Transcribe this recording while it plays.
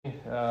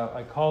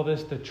I call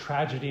this the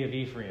tragedy of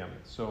Ephraim.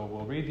 So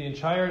we'll read the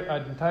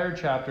entire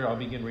chapter. I'll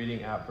begin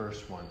reading at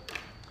verse 1.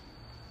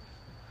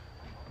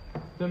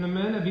 Then the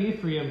men of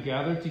Ephraim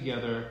gathered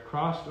together,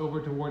 crossed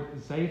over toward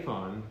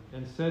Zaphon,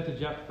 and said to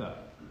Jephthah,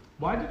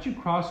 "Why did you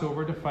cross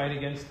over to fight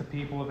against the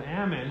people of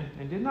Ammon,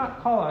 and did not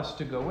call us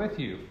to go with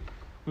you?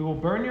 We will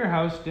burn your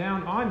house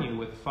down on you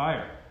with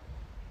fire."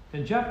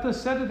 And Jephthah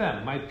said to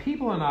them, "My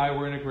people and I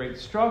were in a great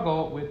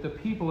struggle with the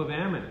people of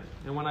Ammon,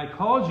 and when I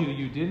called you,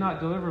 you did not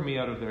deliver me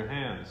out of their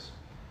hands.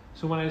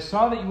 So when I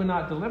saw that you would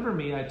not deliver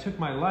me, I took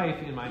my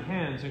life in my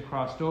hands and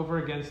crossed over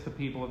against the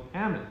people of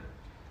Ammon.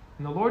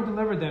 And the Lord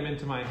delivered them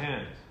into my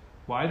hand.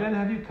 Why then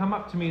have you come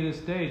up to me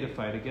this day to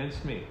fight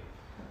against me?"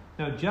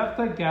 Now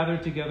Jephthah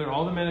gathered together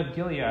all the men of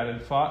Gilead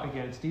and fought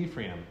against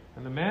Ephraim.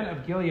 And the men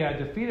of Gilead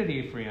defeated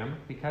Ephraim,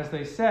 because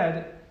they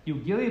said, "You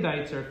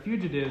Gileadites are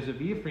fugitives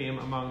of Ephraim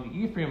among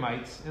the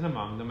Ephraimites and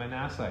among the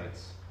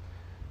Manassites."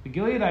 The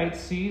Gileadites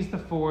seized the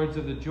fords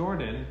of the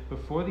Jordan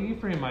before the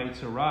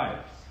Ephraimites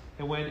arrived.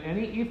 And when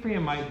any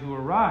Ephraimite who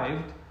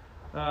arrived,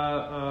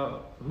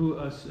 who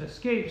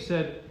escaped,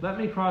 said, "Let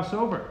me cross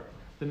over,"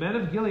 the men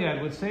of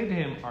Gilead would say to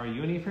him, "Are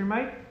you an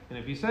Ephraimite?" And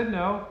if he said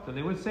no, then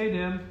they would say to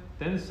him,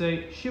 "Then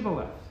say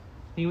Shibboleth."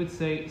 He would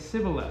say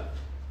Sibboleth,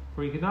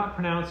 for he could not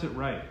pronounce it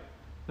right.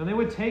 Then they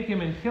would take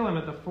him and kill him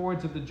at the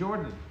fords of the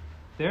Jordan.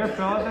 There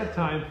fell at that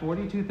time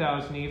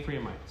 42,000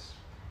 Ephraimites.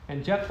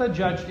 And Jephthah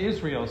judged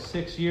Israel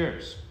 6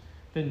 years.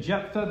 Then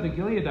Jephthah the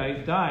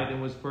Gileadite died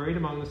and was buried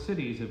among the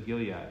cities of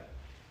Gilead.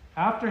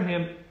 After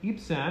him,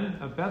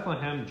 Ibzan of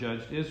Bethlehem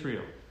judged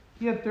Israel.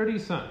 He had 30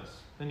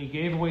 sons. And he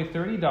gave away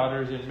 30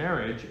 daughters in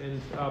marriage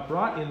and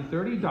brought in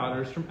 30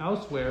 daughters from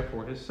elsewhere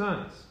for his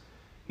sons.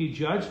 He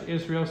judged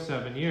Israel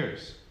 7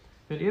 years.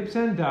 Then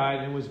Ibzan died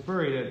and was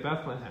buried at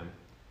Bethlehem.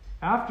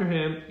 After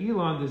him,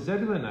 Elon the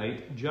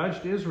Zebulunite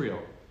judged Israel.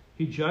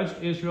 He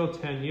judged Israel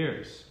 10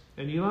 years.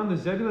 And Elon the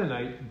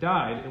Zebulunite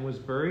died and was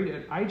buried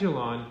at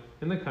Aijalon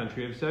in the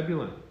country of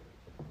Zebulun.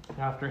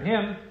 After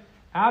him,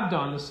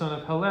 Abdon the son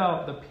of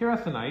Hillel the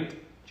Pirathonite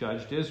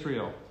judged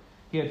Israel.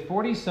 He had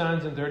 40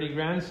 sons and 30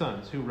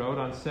 grandsons who rode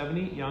on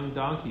 70 young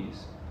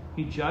donkeys.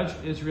 He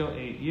judged Israel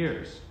 8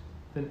 years.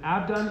 Then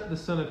Abdon the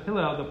son of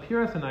Hillel the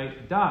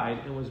Pirathonite died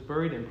and was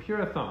buried in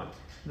Pirathon,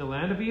 in the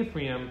land of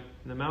Ephraim,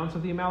 in the mountains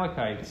of the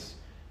Amalekites.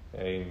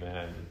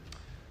 Amen.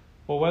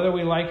 Well, whether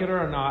we like it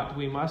or not,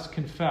 we must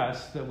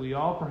confess that we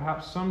all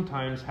perhaps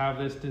sometimes have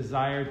this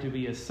desire to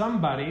be a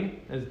somebody,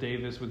 as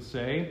Davis would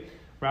say,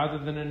 rather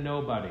than a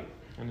nobody.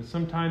 And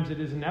sometimes it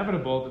is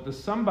inevitable that the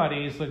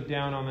somebodies look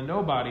down on the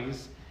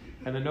nobodies,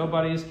 and the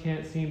nobodies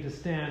can't seem to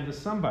stand the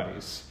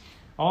somebodies.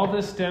 All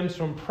this stems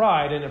from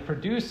pride, and it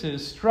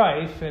produces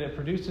strife,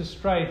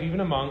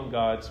 even among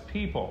God's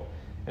people.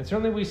 And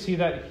certainly we see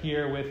that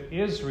here with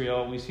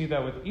Israel. We see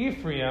that with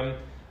Ephraim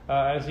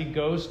as he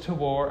goes to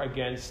war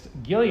against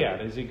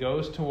Gilead, as he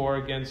goes to war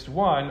against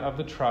one of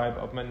the tribe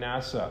of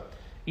Manasseh.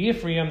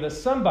 Ephraim, the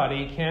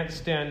somebody, can't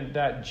stand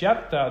that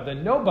Jephthah, the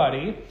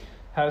nobody,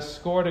 has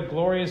scored a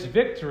glorious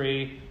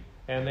victory,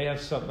 and they have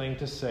something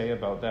to say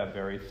about that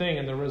very thing.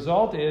 And the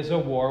result is a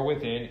war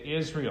within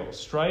Israel.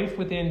 Strife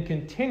within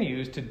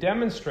continues to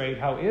demonstrate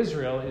how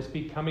Israel is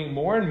becoming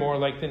more and more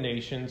like the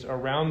nations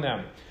around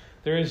them.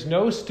 There is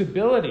no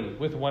stability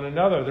with one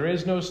another. There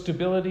is no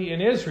stability in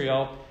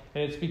Israel,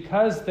 and it's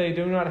because they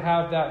do not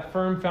have that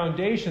firm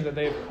foundation that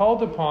they have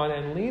called upon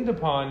and leaned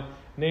upon,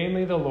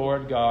 namely the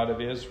Lord God of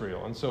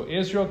Israel. And so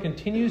Israel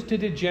continues to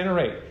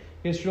degenerate.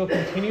 Israel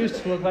continues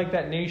to look like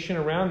that nation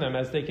around them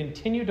as they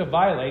continue to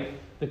violate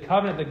the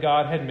covenant that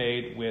God had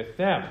made with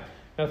them.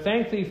 Now,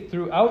 thankfully,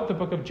 throughout the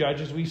book of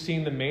Judges, we've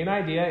seen the main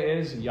idea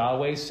is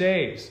Yahweh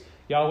saves.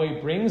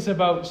 Yahweh brings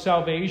about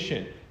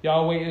salvation.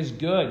 Yahweh is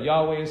good.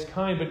 Yahweh is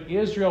kind. But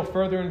Israel,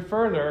 further and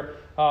further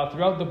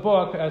throughout the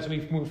book, as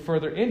we move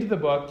further into the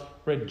book,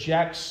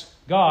 rejects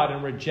God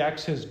and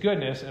rejects his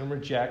goodness and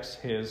rejects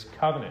his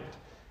covenant.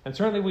 And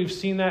certainly we've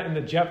seen that in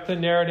the Jephthah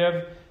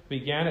narrative.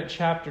 Began at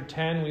chapter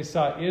 10. We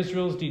saw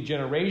Israel's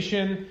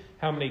degeneration,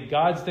 how many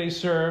gods they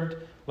served.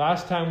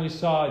 Last time we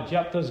saw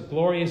Jephthah's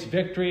glorious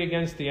victory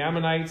against the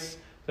Ammonites.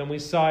 Then we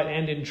saw it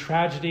end in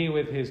tragedy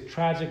with his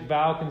tragic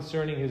vow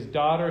concerning his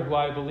daughter, who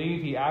I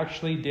believe he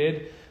actually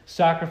did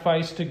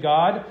sacrifice to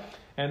God.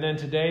 And then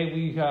today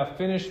we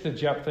finish the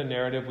Jephthah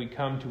narrative. We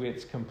come to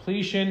its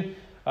completion.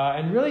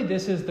 And really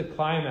this is the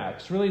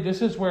climax. Really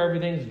this is where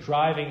everything's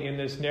driving in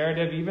this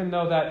narrative. Even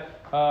though that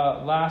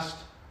last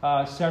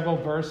several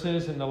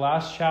verses in the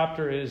last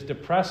chapter is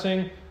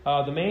depressing,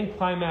 the main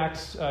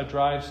climax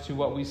drives to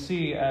what we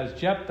see as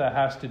Jephthah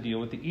has to deal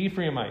with the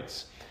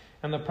Ephraimites.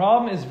 And the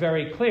problem is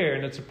very clear,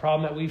 and it's a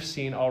problem that we've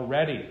seen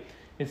already.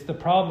 It's the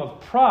problem of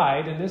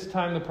pride, and this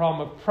time the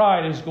problem of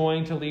pride is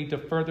going to lead to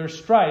further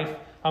strife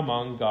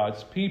among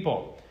God's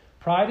people.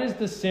 Pride is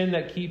the sin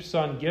that keeps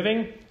on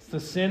giving. It's the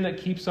sin that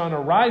keeps on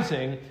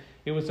arising.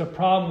 It was a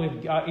problem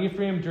with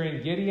Ephraim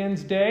during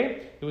Gideon's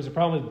day. It was a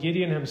problem with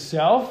Gideon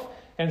himself.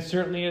 And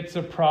certainly it's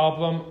a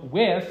problem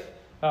with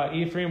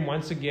Ephraim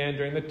once again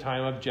during the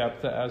time of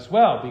Jephthah as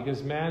well,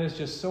 because man is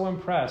just so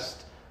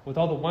impressed with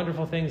all the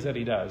wonderful things that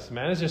he does.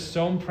 Man is just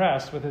so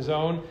impressed with his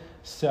own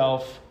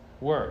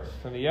self-worth.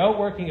 And the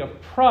outworking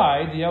of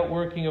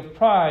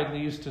pride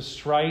leads to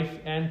strife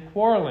and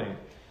quarreling.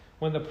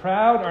 When the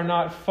proud are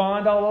not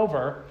fawned all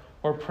over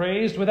or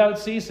praised without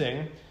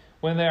ceasing,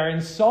 when they are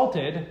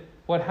insulted,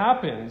 what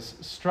happens?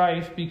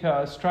 Strife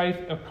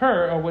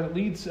occur, or what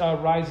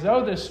rises out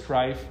of this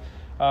strife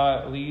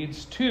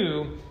leads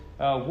to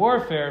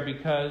warfare,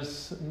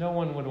 because no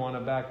one would want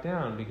to back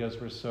down because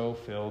we're so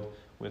filled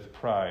with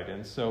pride.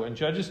 And so in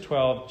Judges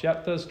 12,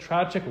 Jephthah's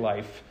tragic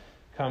life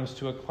comes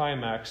to a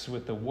climax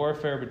with the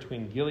warfare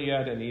between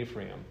Gilead and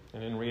Ephraim.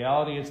 And in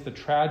reality, it's the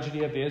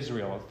tragedy of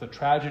Israel. It's the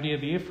tragedy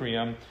of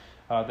Ephraim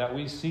that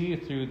we see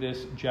through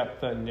this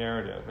Jephthah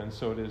narrative. And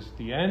so it is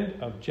the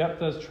end of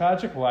Jephthah's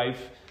tragic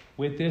life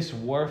with this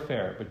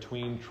warfare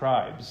between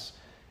tribes.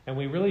 And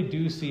we really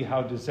do see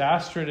how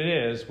disastrous it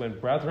is when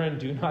brethren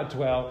do not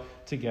dwell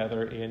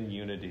together in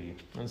unity.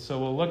 And so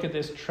we'll look at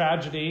this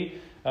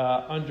tragedy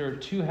under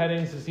two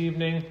headings this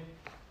evening.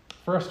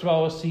 First of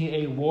all, we'll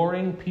see a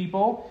warring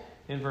people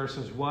in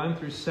verses 1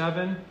 through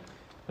 7.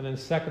 And then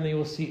secondly,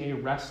 we'll see a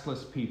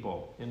restless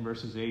people in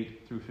verses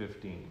 8 through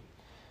 15.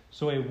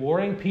 So a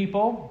warring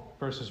people,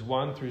 verses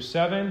 1 through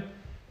 7.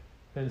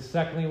 Then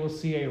secondly, we'll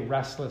see a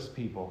restless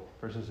people,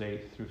 verses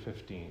 8 through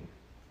 15.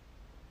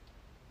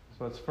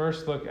 So let's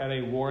first look at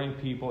a warring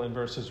people in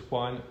verses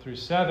 1 through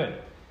 7.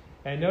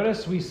 And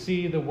notice we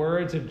see the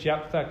words of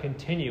Jephthah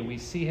continue. We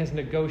see his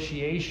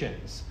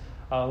negotiations.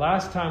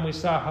 Last time we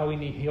saw how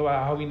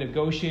he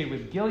negotiated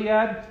with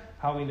Gilead,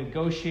 how he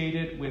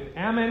negotiated with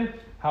Ammon,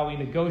 how he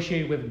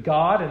negotiated with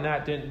God, and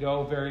that didn't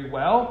go very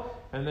well.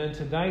 And then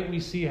tonight we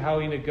see how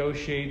he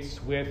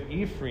negotiates with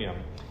Ephraim.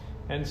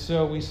 And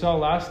so we saw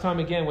last time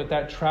again with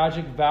that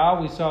tragic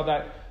vow, we saw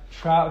that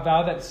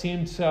vow that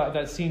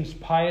seems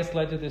pious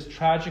led to this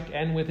tragic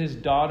end with his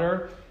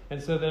daughter.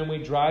 And so then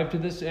we drive to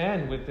this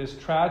end with this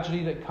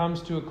tragedy that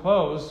comes to a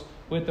close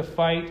with the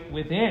fight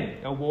within,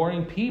 a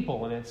warring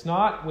people. And it's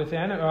not with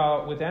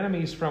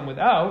enemies from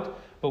without,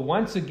 but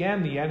once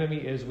again the enemy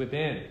is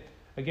within.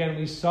 Again,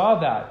 we saw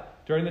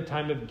that during the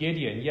time of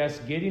Gideon. Yes,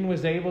 Gideon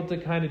was able to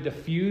kind of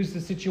diffuse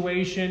the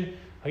situation.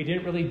 He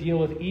didn't really deal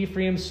with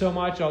Ephraim so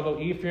much, although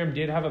Ephraim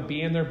did have a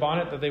bee in their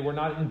bonnet that they were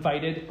not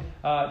invited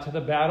to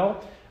the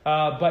battle.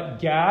 But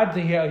Gad,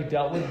 he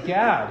dealt with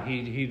Gad.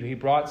 He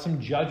brought some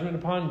judgment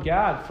upon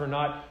Gad for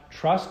not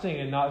trusting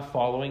and not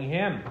following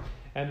him.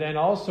 And then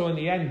also in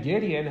the end,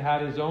 Gideon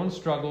had his own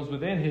struggles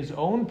within, his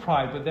own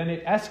pride. But then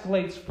it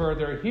escalates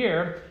further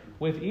here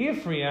with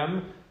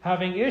Ephraim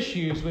having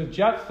issues with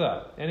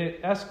Jephthah. And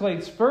it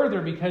escalates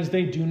further because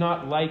they do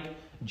not like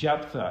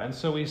Jephthah. And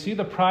so we see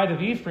the pride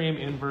of Ephraim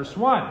in verse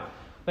 1.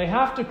 They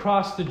have to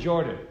cross the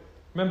Jordan.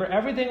 Remember,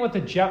 everything with the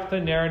Jephthah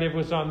narrative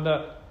was on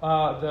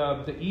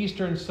the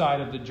eastern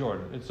side of the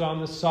Jordan. It's on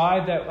the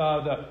side that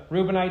the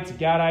Reubenites,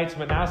 Gadites,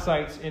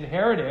 Manassites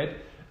inherited.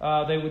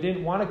 They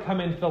didn't want to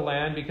come into the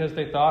land because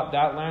they thought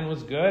that land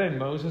was good, and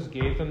Moses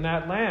gave them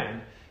that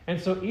land. And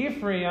so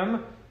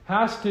Ephraim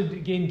has to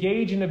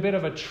engage in a bit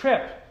of a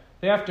trip.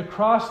 They have to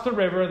cross the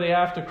river, they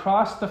have to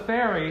cross the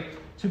ferry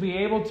to be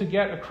able to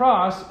get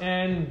across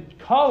and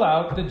call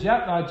out the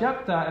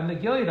Jephthah and the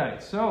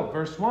Gileadites. So,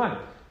 verse 1.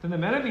 Then the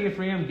men of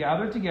Ephraim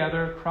gathered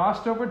together,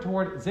 crossed over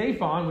toward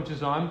Zaphon, which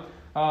is on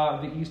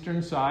the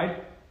eastern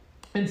side,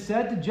 and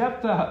said to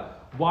Jephthah,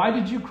 "Why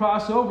did you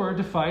cross over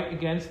to fight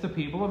against the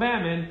people of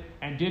Ammon,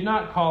 and did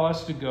not call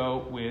us to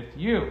go with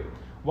you?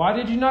 Why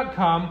did you not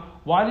come?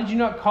 Why did you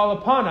not call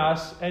upon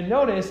us?" And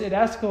notice it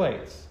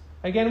escalates.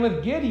 Again,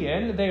 with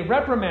Gideon, they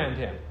reprimand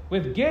him.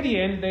 With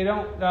Gideon, they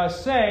don't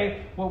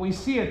say what we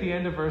see at the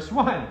end of verse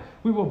 1.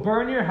 "We will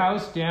burn your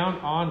house down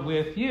on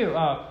you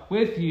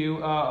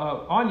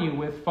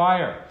with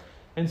fire."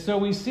 And so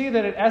we see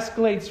that it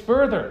escalates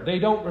further. They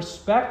don't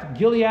respect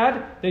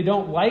Gilead. They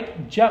don't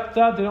like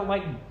Jephthah. They don't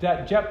like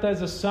that Jephthah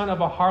is a son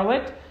of a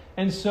harlot.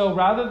 And so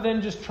rather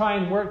than just try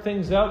and work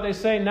things out, they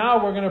say,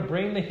 "Now we're going to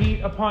bring the heat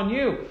upon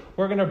you.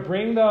 We're going to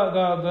bring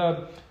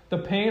the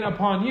pain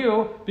upon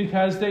you,"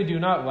 because they do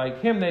not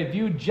like him. They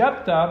view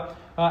Jephthah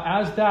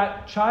as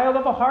that child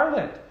of a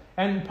harlot.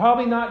 And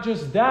probably not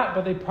just that,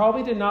 but they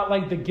probably did not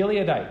like the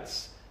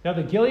Gileadites. Now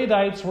the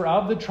Gileadites were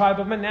of the tribe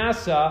of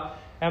Manasseh,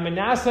 and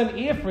Manasseh and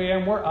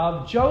Ephraim were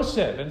of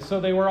Joseph. And so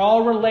they were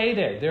all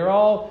related. They're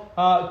all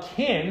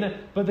kin,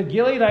 but the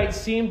Gileadites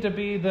seemed to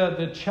be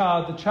the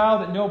child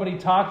that nobody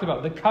talked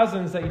about, the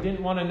cousins that you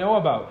didn't want to know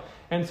about.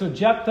 And so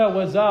Jephthah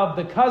was of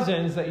the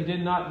cousins that you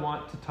did not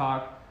want to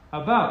talk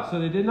about. So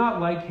they did not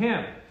like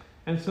him.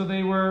 And so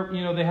they were,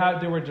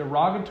 they were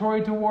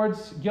derogatory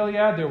towards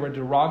Gilead. They were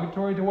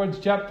derogatory towards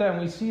Jephthah.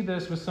 And we see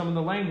this with some of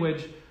the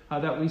language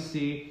that we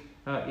see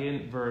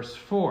in verse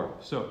 4.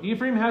 So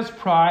Ephraim has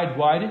pride.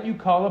 "Why didn't you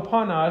call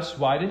upon us?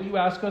 Why didn't you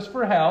ask us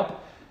for help?"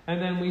 And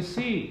then we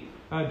see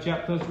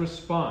Jephthah's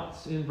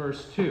response in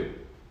verse 2.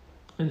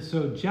 And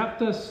so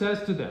Jephthah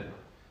says to them,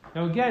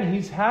 now again,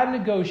 he's had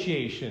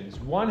negotiations.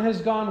 One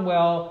has gone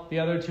well, the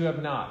other two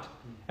have not.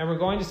 And we're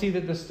going to see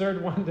that this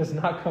third one does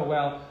not go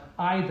well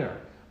either.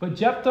 But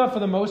Jephthah, for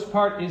the most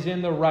part, is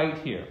in the right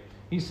here.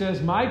 He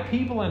says, my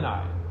people and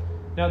I.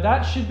 Now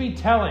that should be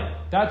telling.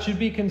 That should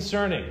be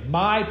concerning.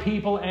 My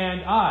people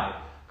and I.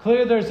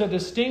 Clearly there's a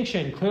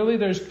distinction. Clearly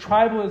there's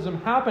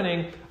tribalism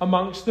happening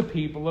amongst the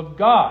people of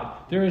God.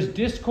 There is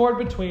discord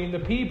between the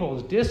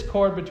peoples.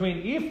 Discord between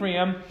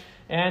Ephraim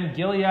and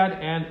Gilead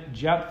and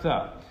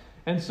Jephthah.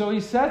 And so he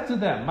said to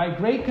them, my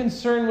great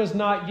concern was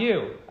not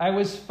you. I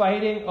was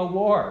fighting a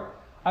war.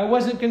 I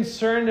wasn't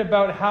concerned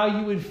about how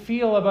you would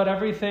feel about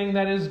everything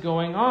that is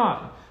going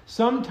on.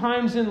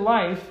 Sometimes in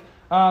life,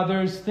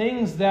 there's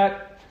things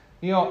that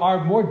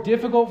are more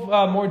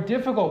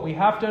difficult. We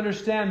have to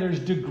understand there's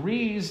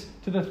degrees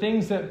to the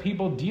things that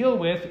people deal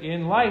with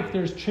in life.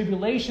 There's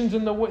tribulations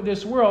in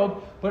this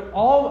world, but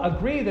all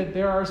agree that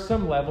there are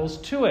some levels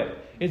to it.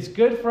 It's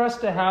good for us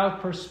to have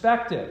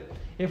perspective.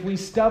 If we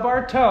stub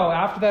our toe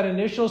after that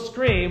initial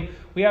scream,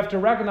 we have to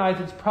recognize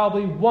it's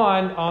probably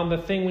one on the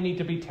thing we need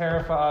to be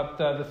terrified,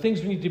 the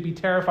things we need to be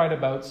terrified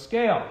about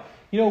scale.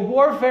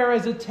 Warfare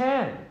is a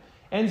 10.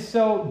 And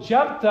so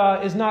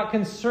Jephthah is not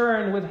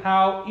concerned with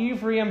how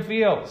Ephraim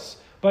feels.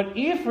 But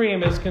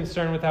Ephraim is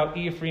concerned with how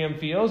Ephraim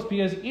feels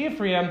because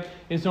Ephraim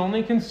is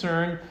only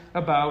concerned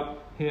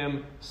about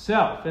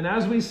himself. And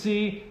as we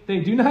see, they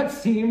do not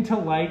seem to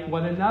like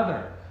one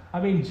another.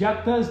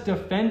 Jephthah's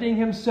defending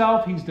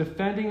himself. He's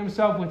defending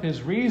himself with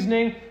his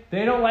reasoning.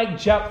 They don't like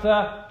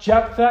Jephthah.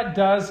 Jephthah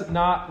does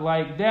not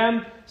like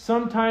them.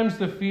 Sometimes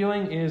the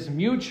feeling is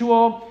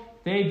mutual.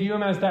 They view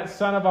him as that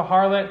son of a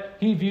harlot.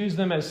 He views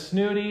them as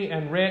snooty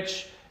and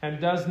rich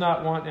and does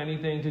not want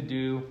anything to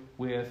do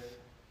with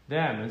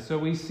them. And so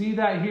we see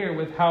that here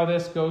with how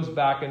this goes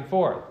back and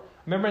forth.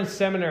 I remember in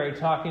seminary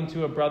talking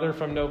to a brother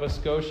from Nova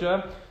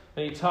Scotia,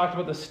 and he talked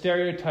about the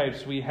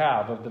stereotypes we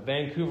have of the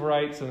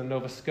Vancouverites and the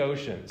Nova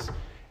Scotians.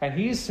 And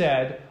he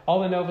said, all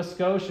the Nova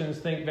Scotians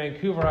think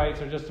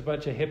Vancouverites are just a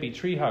bunch of hippie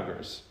tree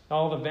huggers.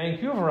 All the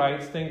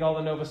Vancouverites think all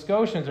the Nova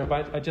Scotians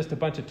are just a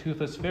bunch of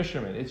toothless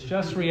fishermen. It's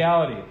just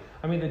reality.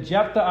 The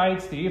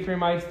Jephthahites, the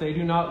Ephraimites, they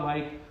do not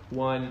like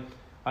one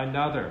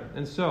another.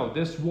 And so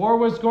this war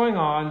was going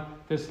on.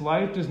 This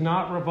life does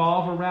not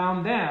revolve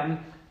around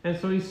them. And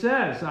so he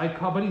says, I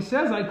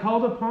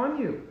called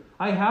upon you.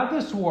 I had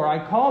this war.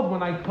 I called.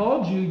 When I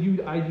called you,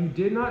 you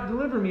did not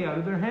deliver me out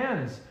of their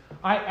hands.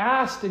 I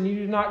asked and you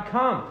did not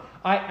come.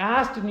 I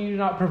asked and you did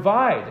not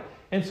provide.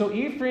 And so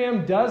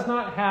Ephraim does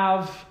not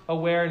have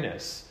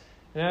awareness.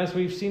 And as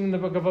we've seen in the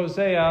book of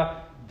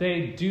Hosea,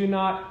 they do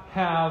not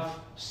have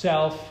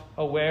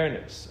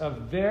self-awareness. A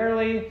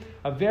very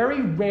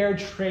rare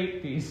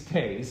trait these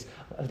days,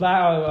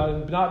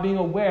 not being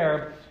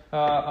aware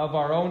of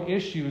our own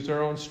issues,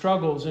 our own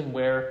struggles, and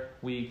where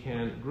we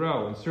can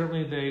grow. And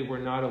certainly they were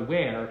not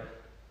aware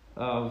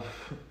of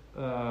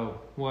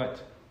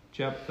what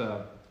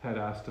Jephthah had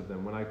asked of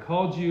them. When I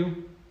called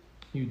you,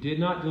 you did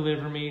not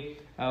deliver me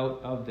out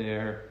of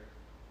their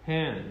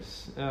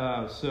hands.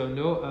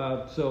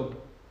 So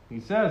he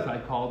says, I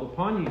called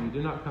upon you, you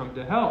did not come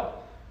to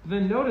help. But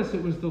then notice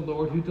it was the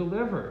Lord who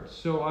delivered.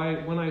 So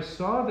when I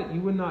saw that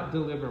you would not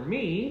deliver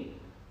me,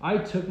 I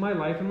took my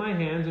life in my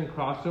hands and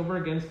crossed over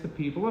against the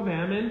people of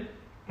Ammon,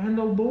 and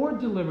the Lord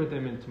delivered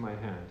them into my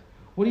hand.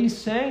 What he's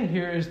saying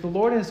here is the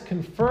Lord has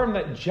confirmed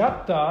that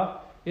Jephthah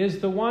is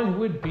the one who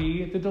would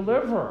be the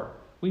deliverer.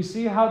 We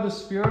see how the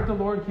Spirit of the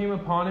Lord came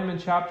upon him in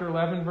chapter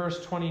 11,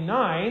 verse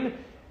 29,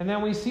 and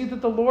then we see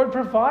that the Lord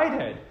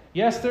provided.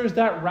 Yes, there's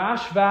that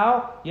rash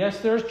vow. Yes,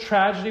 there's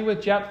tragedy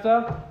with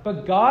Jephthah,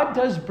 but God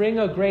does bring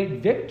a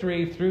great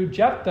victory through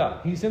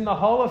Jephthah. He's in the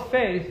hall of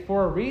faith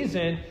for a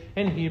reason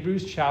in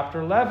Hebrews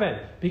chapter 11,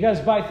 because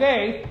by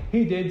faith,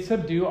 he did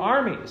subdue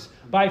armies.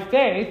 By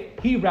faith,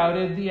 he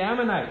routed the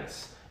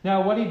Ammonites.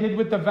 Now, what he did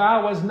with the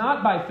vow was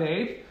not by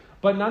faith,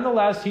 but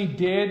nonetheless, he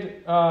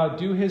did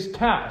do his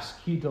task.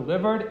 He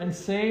delivered and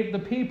saved the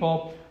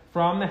people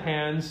from the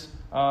hands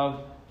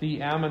of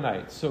the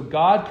Ammonites. So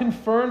God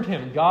confirmed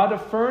him. God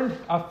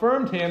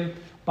affirmed him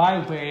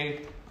by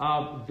way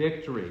of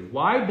victory.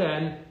 Why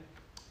then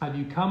have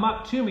you come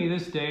up to me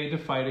this day to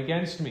fight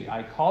against me?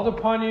 I called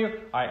upon you.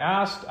 I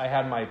asked. I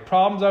had my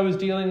problems I was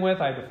dealing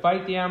with. I had to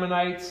fight the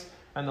Ammonites.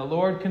 And the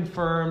Lord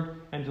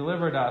confirmed and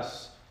delivered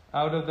us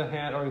out of the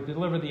hand, or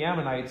delivered the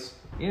Ammonites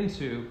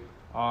into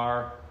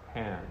our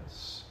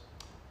hands.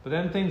 But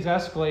then things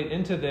escalate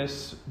into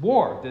this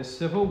war, this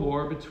civil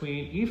war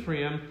between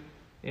Ephraim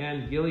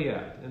and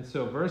Gilead. And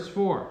so verse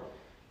 4,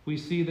 we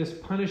see this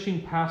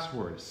punishing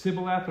password,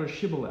 Sibboleth or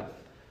Shibboleth.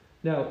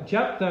 Now,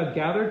 Jephthah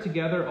gathered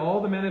together all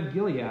the men of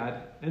Gilead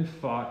and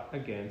fought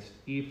against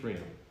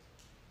Ephraim.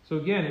 So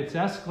again, it's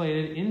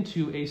escalated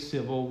into a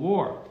civil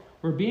war.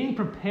 We're being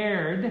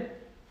prepared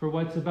for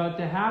what's about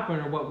to happen,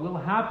 or what will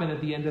happen at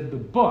the end of the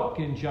book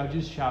in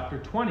Judges chapter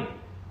 20.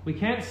 We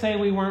can't say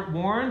we weren't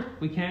warned.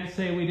 We can't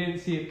say we didn't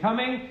see it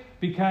coming,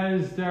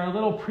 because there are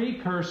little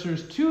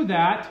precursors to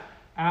that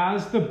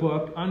as the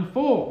book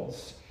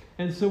unfolds.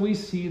 And so we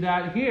see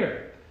that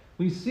here.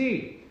 We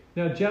see,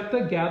 now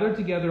Jephthah gathered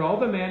together all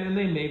the men and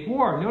they make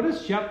war.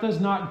 Notice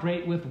Jephthah's not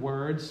great with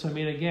words.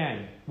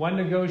 Again, one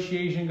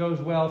negotiation goes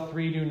well,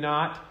 3 do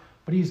not.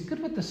 but he's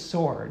good with the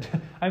sword.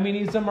 I mean,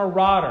 he's a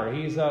marauder.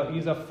 He's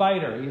a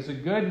fighter. He's a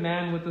good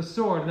man with the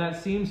sword, and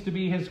that seems to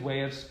be his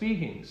way of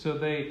speaking. So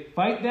they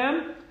fight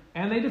them,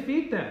 and they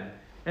defeat them.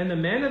 And the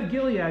men of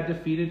Gilead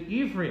defeated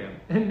Ephraim.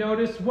 And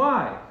notice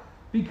why.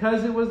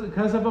 Because it was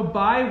because of a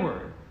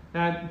byword.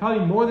 And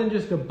probably more than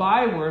just a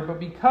byword, but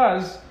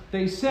because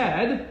they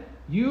said,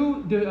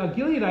 you, the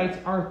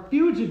Gileadites, are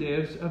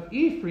fugitives of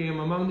Ephraim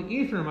among the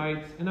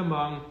Ephraimites and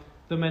among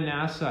the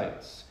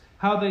Manassites.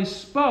 How they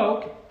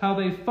spoke, how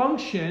they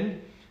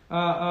functioned,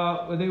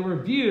 they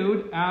were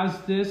viewed as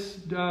this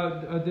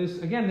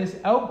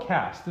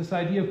outcast. This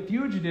idea of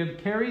fugitive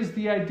carries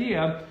the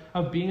idea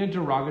of being a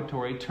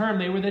derogatory term.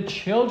 They were the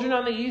children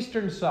on the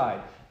eastern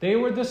side. They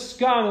were the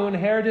scum who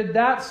inherited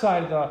that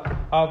side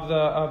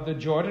of the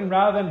Jordan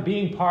rather than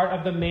being part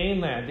of the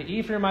mainland. The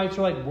Ephraimites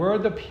were like, we're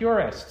the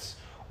purists.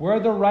 We're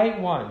the right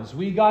ones.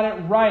 We got it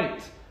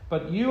right.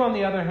 But you, on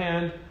the other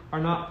hand, are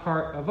not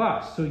part of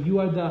us. So you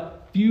are the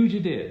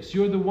fugitives.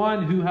 You're the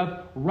one who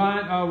have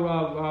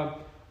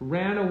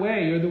ran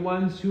away. You're the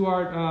ones who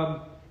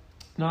are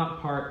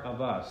not part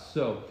of us.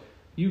 So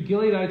you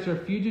Gileadites are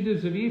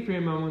fugitives of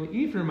Ephraim among the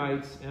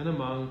Ephraimites and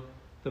among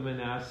the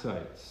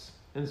Manassites.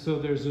 And so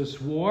there's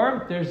this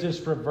war. There's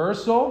this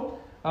reversal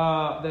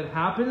that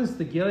happens.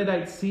 The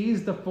Gileadites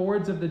seize the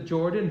fords of the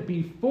Jordan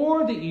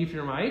before the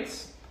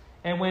Ephraimites.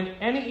 And when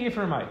any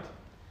Ephraimite,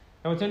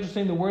 and what's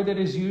interesting, the word that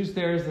is used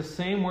there is the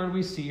same word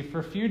we see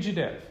for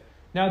fugitive.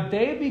 Now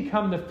they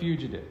become the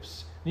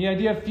fugitives. The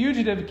idea of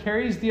fugitive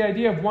carries the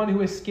idea of one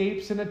who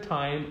escapes in a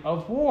time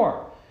of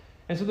war.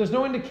 And so there's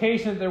no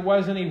indication that there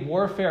was any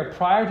warfare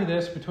prior to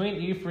this between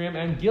Ephraim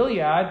and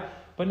Gilead.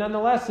 But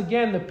nonetheless,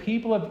 again, the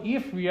people of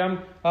Ephraim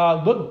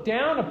looked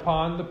down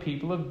upon the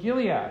people of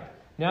Gilead.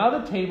 Now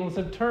the tables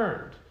have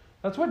turned.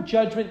 That's what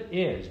judgment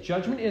is.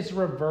 Judgment is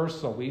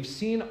reversal. We've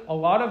seen a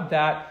lot of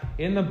that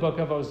in the book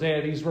of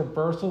Hosea, these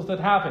reversals that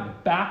happen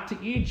back to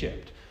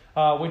Egypt,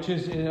 which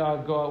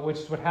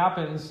is what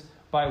happens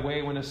by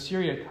way when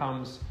Assyria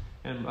comes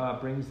and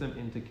brings them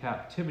into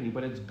captivity.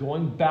 But it's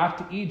going back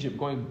to Egypt,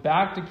 going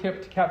back to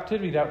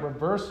captivity, that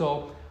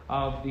reversal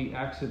of the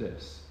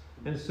Exodus.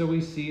 And so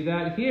we see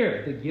that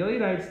here. The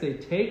Gileadites, they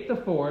take the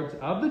fords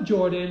of the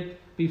Jordan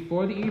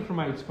before the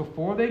Ephraimites,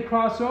 before they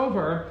cross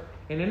over.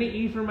 And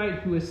any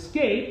Ephraimite who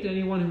escaped,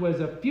 anyone who was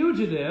a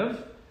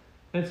fugitive,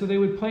 and so they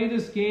would play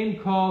this game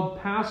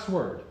called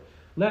password.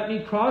 Let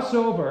me cross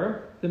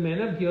over, the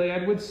men of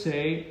Gilead would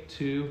say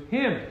to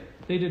him.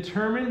 They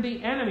determined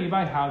the enemy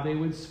by how they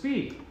would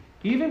speak.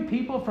 Even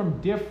people from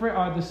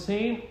the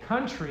same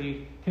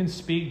country can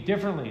speak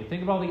differently.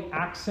 Think of all the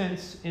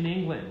accents in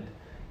England.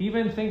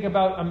 Even think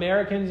about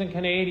Americans and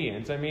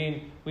Canadians. I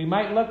mean, we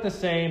might look the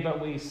same, but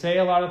we say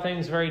a lot of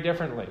things very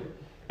differently.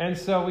 And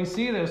so we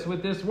see this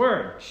with this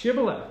word,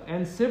 shibboleth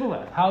and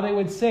sibboleth, how they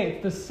would say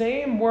it. The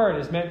same word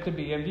is meant to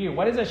be in view.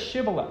 What is a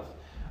shibboleth?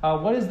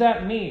 What does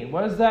that mean?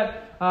 What does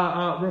that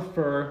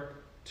refer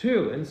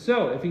to? And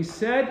so if he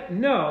said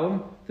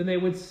no, then they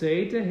would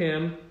say to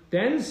him,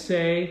 then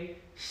say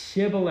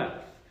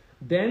shibboleth.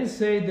 Then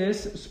say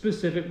this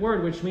specific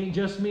word, which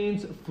just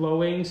means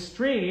flowing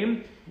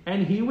stream.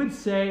 And he would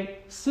say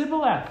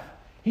sibboleth.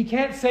 He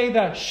can't say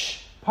the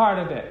sh part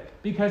of it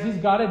because he's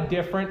got a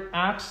different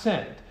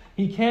accent.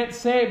 He can't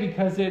say it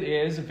because it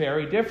is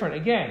very different.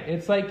 Again,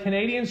 it's like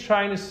Canadians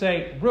trying to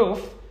say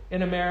roof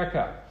in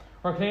America,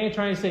 or Canadians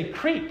trying to say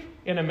creek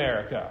in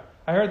America.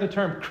 I heard the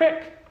term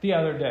crick the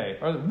other day,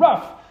 or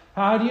rough.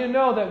 How do you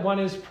know that one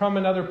is from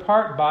another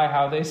part? By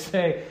how they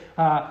say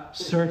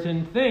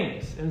certain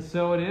things. And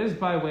so it is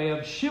by way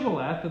of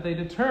shibboleth that they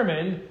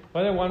determined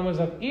whether one was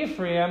of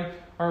Ephraim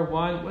or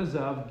one was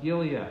of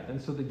Gilead.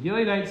 And so the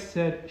Gileadites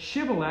said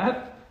shibboleth,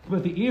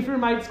 but the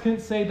Ephraimites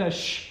couldn't say the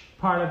sh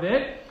part of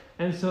it.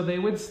 And so they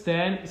would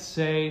then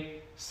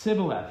say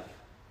sibboleth.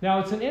 Now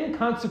it's an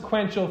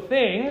inconsequential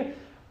thing,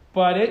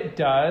 but it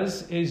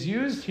is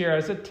used here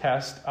as a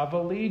test of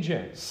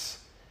allegiance.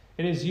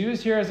 It is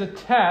used here as a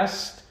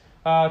test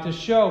to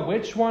show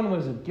which one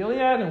was of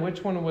Gilead and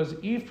which one was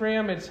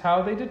Ephraim. It's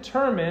how they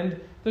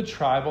determined the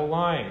tribal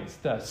lines.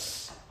 The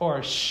s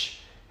or sh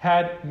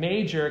had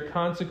major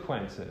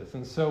consequences.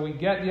 And so we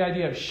get the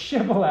idea of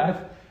shibboleth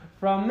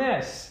from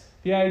this.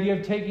 The idea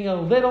of taking a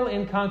little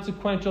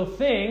inconsequential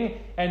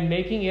thing and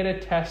making it a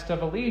test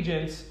of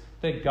allegiance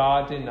that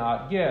God did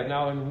not give.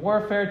 Now, in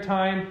warfare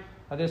time,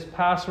 this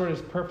password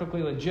is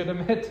perfectly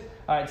legitimate.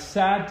 It's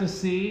sad to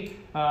see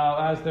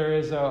as there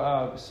is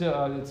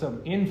it's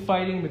an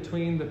infighting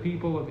between the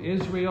people of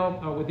Israel,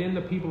 within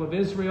the people of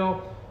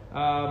Israel.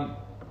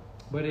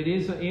 But it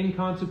is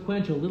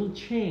inconsequential. Little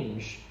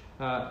change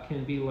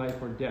can be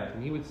life or death.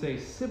 And he would say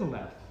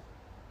sibboleth,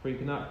 for he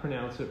could not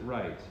pronounce it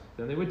right.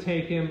 Then they would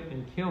take him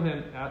and kill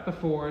him at the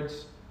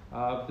fords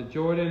of the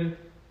Jordan.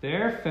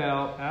 There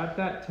fell at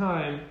that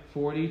time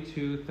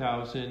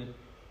 42,000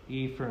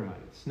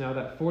 Ephraimites. Now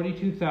that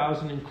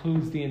 42,000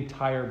 includes the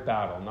entire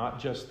battle, not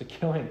just the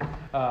killing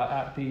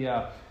at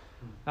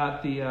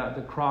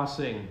the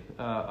crossing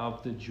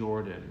of the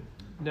Jordan.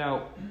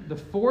 Now the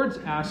fords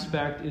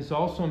aspect is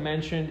also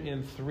mentioned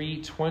in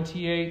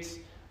 3:28.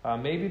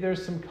 Maybe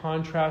there's some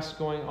contrast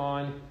going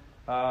on.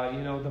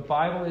 The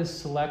Bible is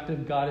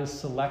selective. God is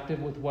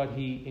selective with what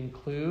he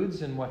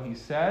includes and what he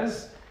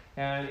says.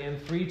 And in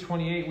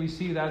 3:28, we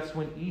see that's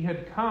when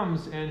Ehud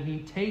comes and he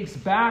takes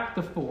back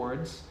the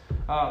fords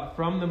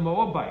from the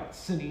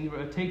Moabites. And he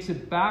takes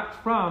it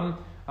back from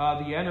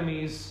the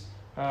enemies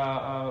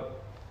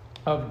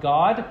of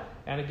God.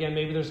 And again,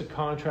 maybe there's a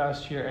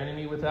contrast here.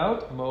 Enemy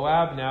without,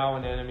 Moab, now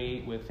an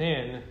enemy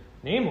within,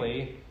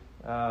 namely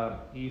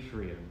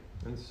Ephraim.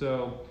 And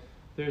so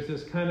there's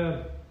this kind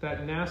of,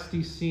 that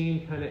nasty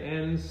scene kind of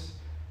ends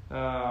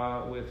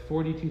with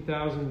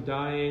 42,000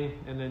 dying,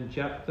 and then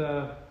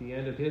Jephthah, the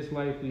end of his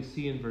life, we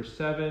see in verse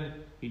 7.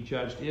 He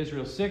judged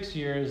Israel 6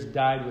 years,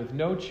 died with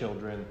no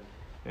children,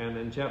 and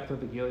then Jephthah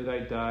the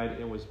Gileadite died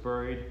and was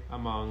buried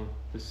among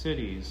the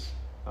cities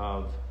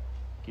of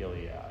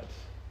Gilead.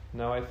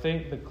 Now, I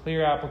think the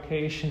clear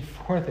application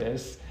for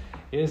this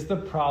is the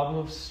problem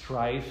of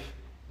strife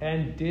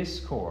and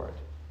discord.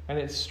 And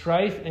it's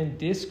strife and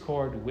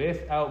discord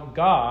without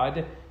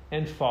God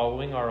and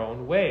following our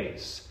own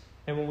ways.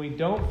 And when we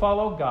don't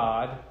follow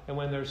God, and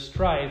when there's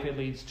strife, it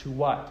leads to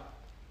what?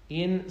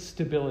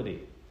 Instability.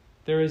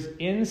 There is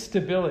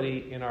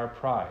instability in our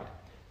pride.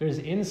 There's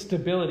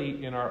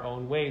instability in our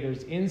own way.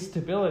 There's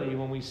instability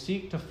when we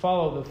seek to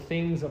follow the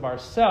things of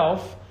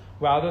ourself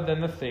rather than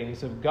the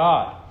things of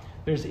God.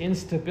 There's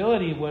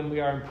instability when we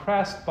are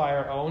impressed by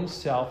our own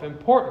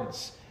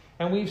self-importance.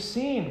 And we've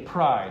seen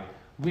pride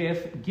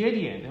with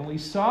Gideon. And we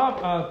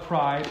saw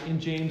pride in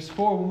James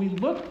 4 when we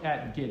looked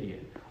at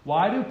Gideon.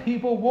 Why do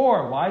people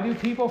war? Why do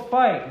people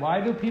fight?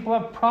 Why do people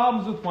have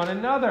problems with one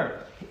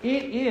another?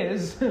 It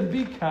is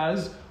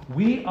because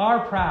we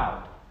are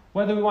proud.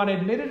 Whether we want to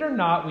admit it or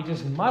not, we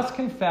just must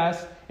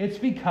confess it's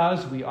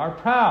because we are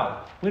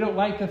proud. We don't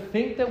like to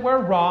think that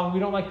we're wrong. We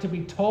don't like to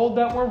be told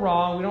that we're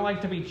wrong. We don't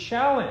like to be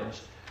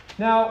challenged.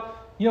 Now,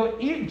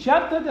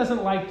 Jephthah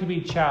doesn't like to be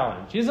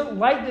challenged. He doesn't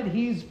like that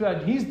he's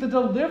the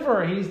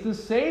deliverer, he's the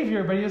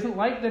savior, but he doesn't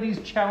like that he's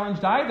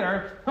challenged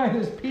either by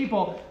his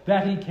people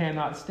that he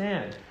cannot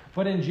stand.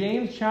 But in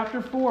James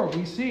chapter 4,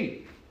 we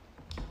see,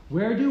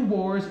 where do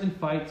wars and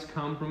fights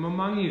come from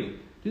among you?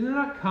 Do they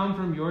not come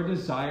from your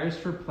desires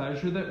for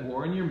pleasure that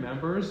war in your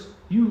members?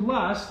 You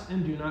lust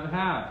and do not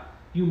have.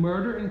 You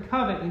murder and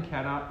covet and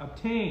cannot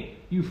obtain.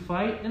 You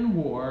fight and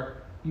war.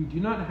 You do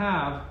not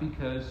have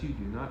because you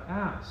do not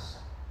ask.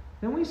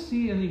 Then we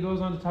see, and he goes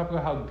on to talk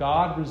about how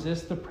God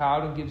resists the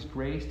proud and gives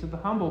grace to the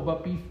humble.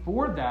 But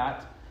before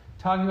that,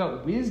 talking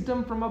about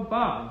wisdom from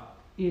above,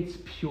 it's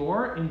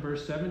pure in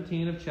verse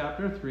 17 of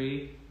chapter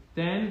 3,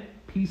 then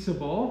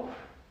peaceable,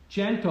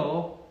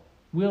 gentle,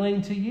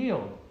 willing to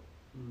yield.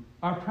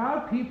 Are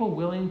proud people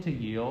willing to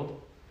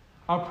yield?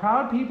 Are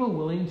proud people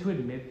willing to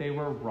admit they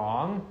were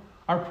wrong?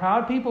 Are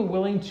proud people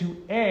willing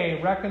to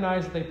A,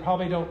 recognize that they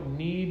probably don't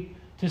need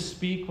to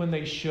speak when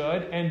they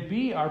should, and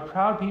B, are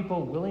proud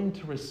people willing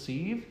to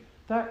receive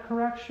that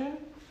correction?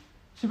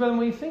 See, but when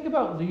we think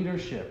about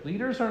leadership,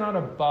 leaders are not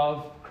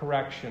above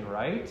correction,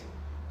 right?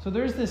 So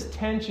there's this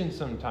tension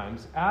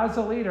sometimes. As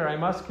a leader, I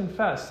must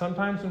confess,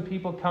 sometimes when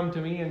people come to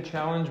me and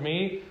challenge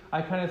me,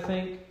 I kind of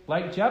think,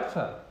 like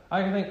Jephthah,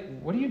 I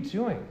think, what are you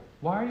doing?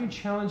 Why are you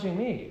challenging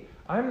me?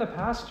 I'm the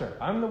pastor.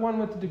 I'm the one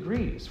with the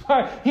degrees.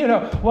 Why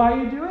are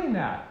you doing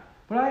that?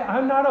 But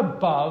I'm not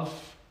above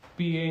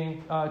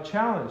being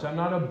challenged. I'm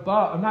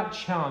not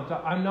challenged.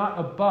 I'm not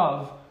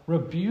above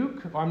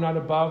rebuke. I'm not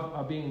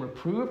above being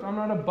reproved. I'm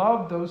not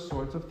above those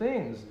sorts of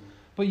things.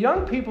 But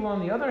young people, on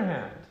the other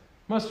hand,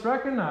 must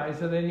recognize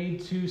that they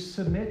need to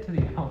submit to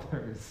the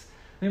elders.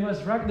 They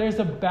must there's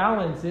a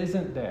balance,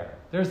 isn't there?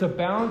 There's a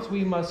balance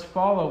we must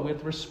follow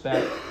with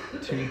respect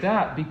to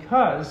that,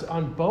 because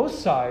on both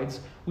sides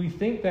we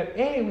think that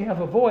A, we have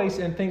a voice,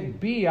 and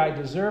think B, I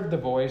deserve the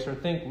voice, or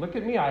think, look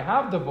at me, I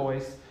have the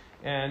voice,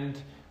 and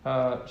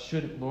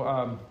should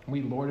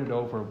we lord it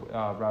over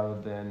rather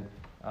than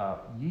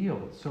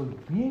yield. So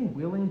being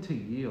willing to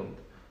yield,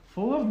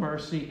 full of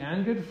mercy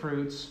and good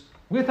fruits,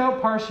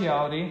 without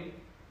partiality,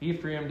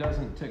 Ephraim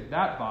doesn't tick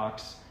that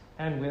box,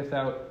 and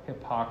without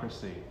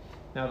hypocrisy.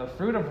 Now the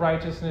fruit of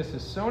righteousness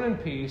is sown in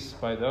peace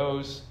by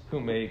those who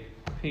make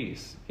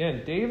peace.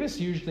 Again, Davis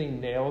usually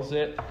nails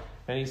it,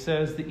 and he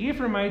says, the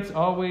Ephraimites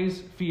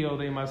always feel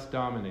they must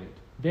dominate.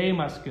 They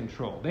must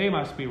control. They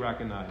must be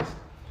recognized.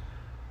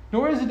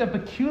 Nor is it a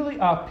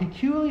peculiar, I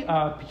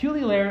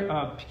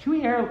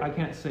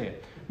can't say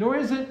it. Nor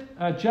is it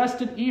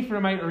just an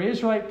Ephraimite or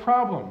Israelite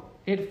problem.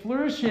 It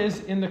flourishes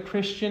in the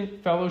Christian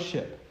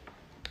fellowship.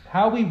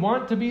 How we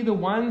want to be the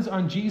ones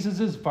on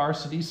Jesus'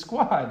 varsity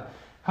squad.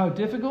 How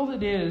difficult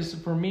it is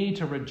for me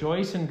to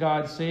rejoice in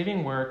God's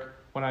saving work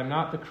when I'm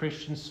not the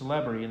Christian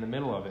celebrity in the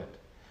middle of it.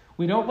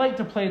 We don't like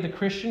to play the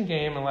Christian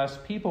game unless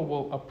people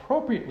will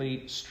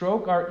appropriately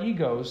stroke our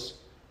egos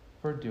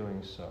for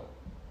doing so.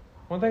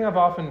 One thing I've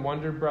often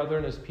wondered,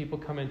 brethren, is people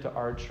come into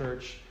our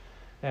church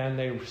and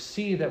they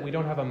see that we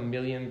don't have a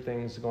million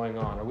things going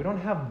on, or we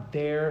don't have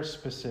their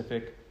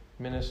specific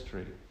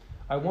ministry.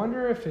 I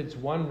wonder if it's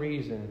one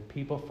reason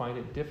people find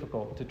it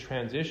difficult to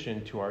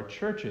transition to our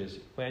churches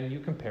when you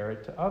compare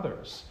it to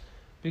others.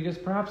 because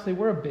perhaps they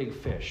were a big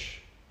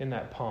fish in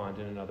that pond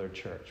in another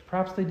church.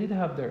 Perhaps they did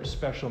have their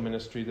special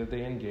ministry that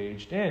they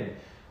engaged in.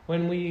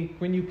 When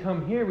you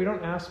come here, we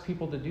don't ask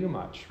people to do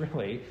much,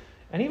 really.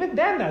 And even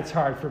then, that's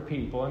hard for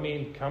people. I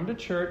mean, come to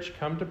church,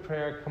 come to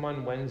prayer, come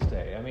on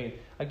Wednesday. I mean,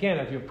 again,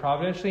 if you're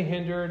providentially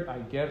hindered, I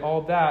get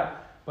all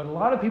that. But a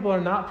lot of people are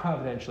not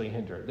providentially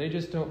hindered. They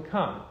just don't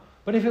come.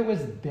 But if it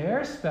was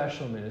their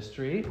special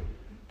ministry,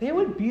 they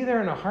would be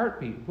there in a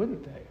heartbeat,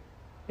 wouldn't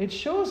they? It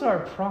shows our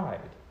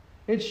pride.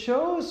 It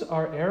shows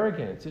our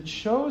arrogance. It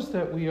shows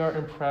that we are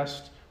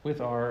impressed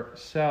with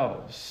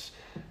ourselves.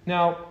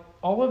 Now,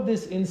 all of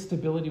this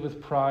instability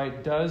with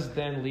pride does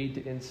then lead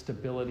to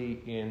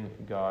instability in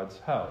God's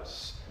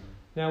house.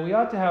 Now, we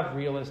ought to have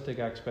realistic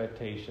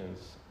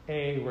expectations.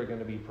 A, we're going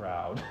to be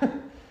proud.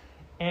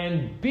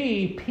 And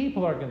B,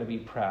 people are going to be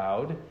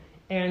proud.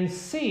 And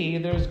C,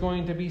 there's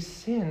going to be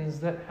sins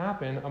that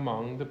happen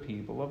among the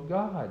people of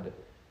God.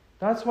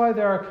 That's why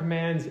there are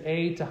commands,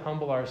 A, to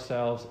humble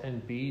ourselves,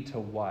 and B, to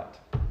what?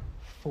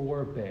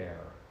 Forbear.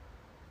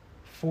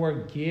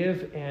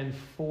 Forgive and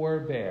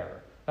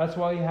forbear. That's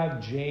why you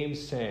have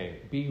James saying,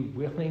 be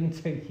willing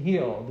to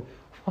yield.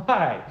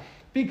 Why?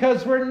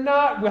 Because we're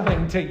not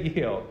willing to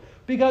yield.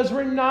 Because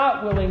we're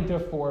not willing to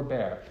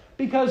forbear.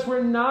 Because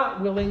we're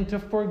not willing to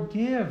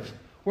forgive.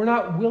 We're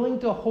not willing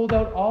to hold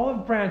out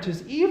olive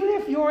branches, even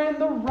if you're in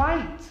the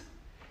right.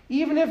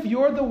 Even if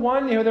you're the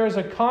one, there's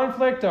a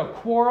conflict, a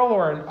quarrel,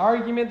 or an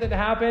argument that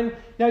happened.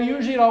 Now,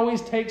 usually it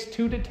always takes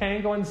two to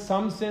tango, and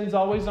some sins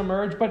always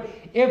emerge. But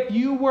if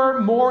you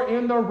were more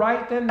in the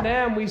right than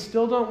them, we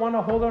still don't want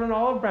to hold out an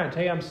olive branch.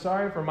 Hey, I'm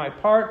sorry for my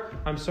part.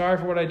 I'm sorry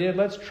for what I did.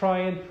 Let's try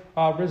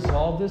and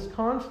resolve this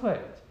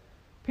conflict.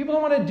 People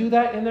don't want to do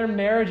that in their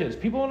marriages.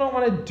 People don't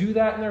want to do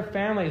that in their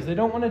families. They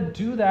don't want to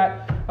do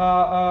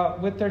that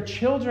with their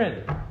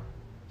children.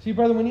 See,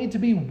 brother, we need to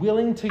be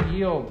willing to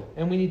yield,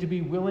 and we need to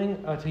be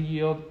willing to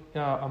yield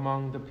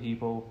among the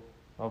people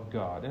of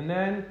God. And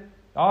then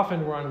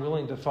often we're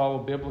unwilling to follow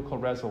biblical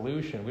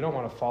resolution. We don't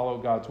want to follow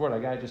God's word.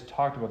 I just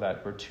talked about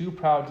that. We're too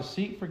proud to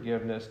seek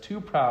forgiveness, too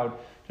proud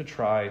to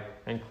try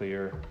and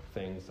clear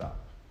things up.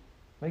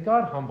 May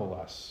God humble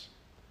us.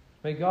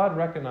 May God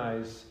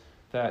recognize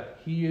that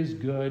He is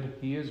good,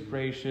 He is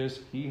gracious,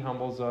 He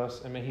humbles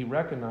us, and may He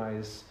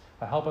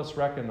help us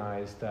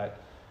recognize that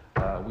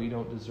we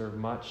don't deserve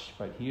much,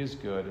 but He is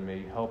good, and may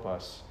He help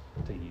us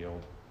to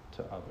yield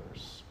to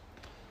others.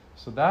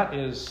 So that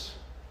is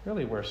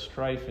really where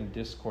strife and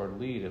discord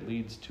lead. It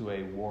leads to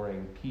a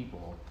warring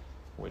people,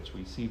 which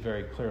we see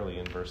very clearly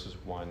in verses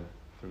 1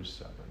 through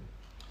 7.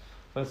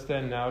 Let's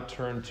then now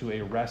turn to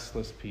a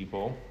restless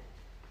people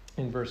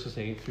in verses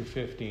 8 through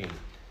 15.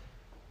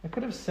 I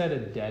could have said a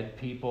dead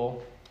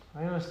people.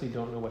 I honestly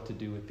don't know what to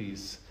do with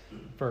these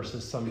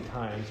verses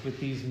sometimes, with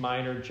these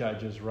minor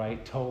judges,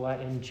 right? Tola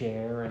and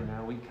Jair, and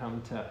now we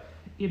come to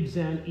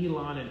Ibzan,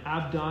 Elon, and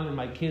Abdon, and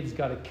my kids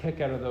got a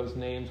kick out of those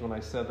names when I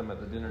said them at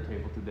the dinner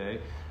table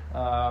today.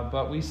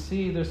 But we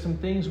see there's some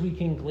things we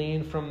can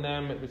glean from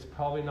them. It's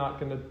probably not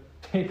going to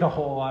take a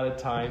whole lot of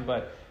time,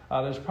 but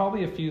there's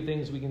probably a few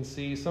things we can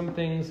see, some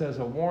things as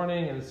a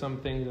warning and some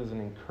things as an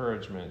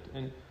encouragement.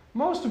 And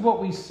most of what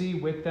we see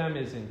with them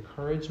is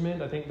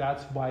encouragement. I think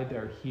that's why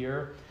they're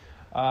here.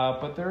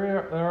 But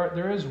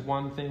there is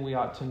one thing we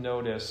ought to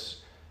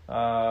notice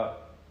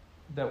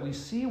that we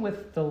see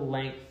with the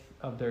length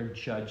of their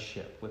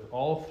judgeship, with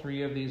all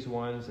three of these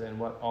ones, and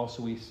what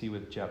also we see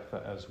with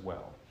Jephthah as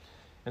well.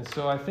 And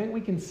so I think we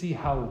can see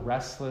how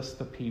restless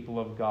the people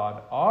of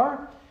God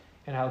are,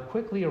 and how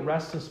quickly a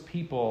restless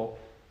people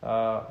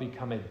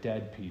become a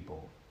dead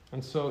people.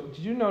 And so did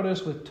you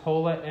notice with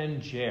Tola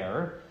and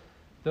Jair,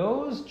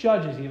 those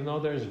judges, even though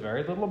there's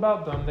very little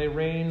about them, they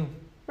reign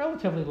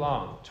relatively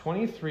long,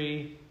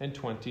 23 and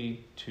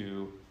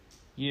 22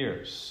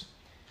 years.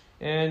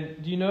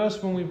 And do you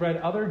notice when we read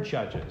other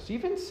judges,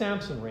 even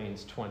Samson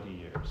reigns 20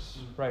 years,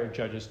 right, or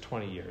judges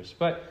 20 years.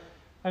 But,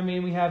 I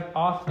mean, we have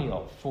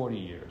Othniel, 40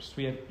 years.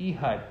 We have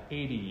Ehud,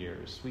 80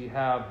 years. We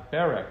have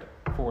Barak,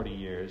 40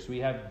 years. We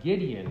have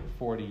Gideon,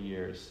 40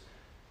 years.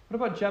 What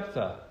about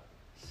Jephthah?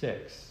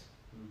 6.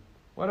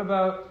 What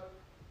about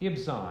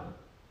Ibzan?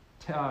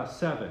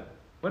 7.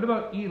 What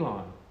about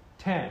Elon?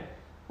 10.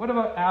 What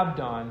about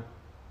Abdon?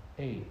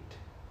 8.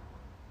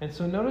 And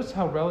so notice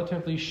how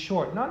relatively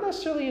short, not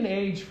necessarily in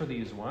age for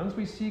these ones.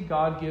 We see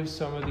God gives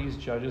some of these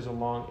judges a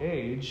long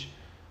age,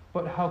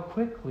 but how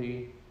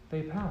quickly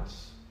they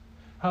pass.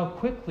 How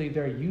quickly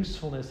their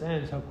usefulness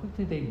ends. How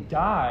quickly they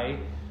die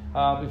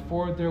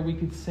before we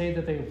could say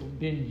that they've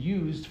been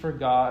used for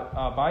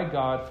God by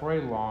God for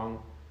a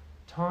long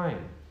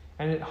time.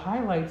 And it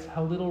highlights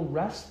how little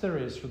rest there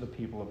is for the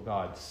people of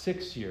God.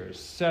 6 years,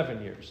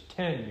 7 years,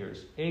 10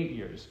 years, 8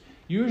 years.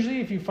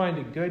 Usually if you find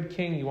a good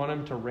king, you want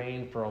him to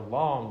reign for a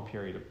long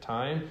period of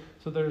time.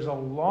 So there's a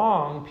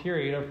long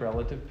period of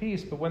relative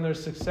peace. But when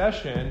there's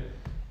succession,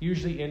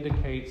 usually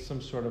indicates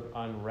some sort of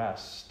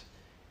unrest.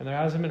 And there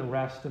hasn't been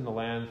rest in the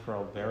land for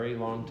a very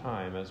long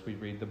time as we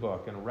read the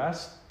book. And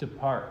rest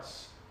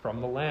departs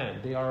from the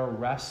land. They are a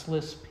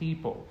restless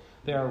people.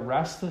 They are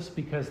restless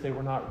because they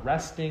were not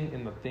resting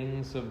in the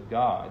things of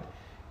God.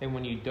 And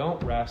when you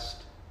don't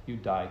rest, you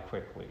die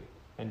quickly.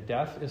 And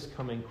death is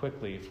coming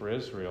quickly for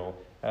Israel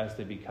as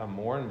they become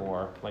more and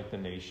more like the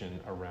nation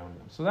around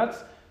them. So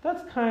that's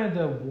kind of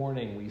the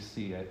warning we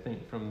see, I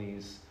think, from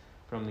these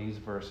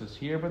verses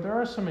here. But there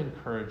are some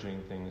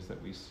encouraging things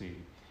that we see.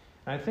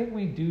 And I think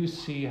we do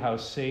see how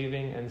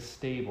saving and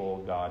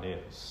stable God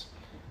is.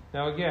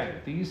 Now again,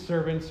 these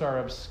servants are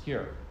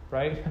obscure,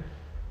 right?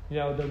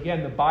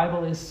 Again, the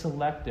Bible is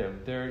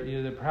selective.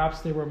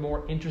 Perhaps they were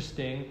more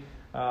interesting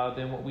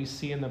than what we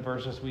see in the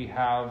verses we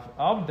have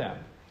of them.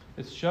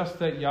 It's just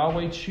that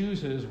Yahweh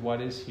chooses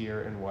what is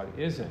here and what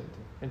isn't.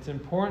 It's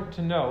important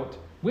to note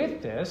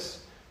with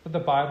this that the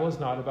Bible is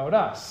not about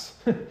us.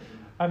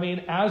 I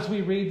mean, as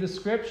we read the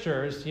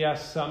scriptures,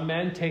 yes, some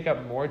men take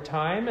up more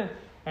time,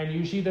 and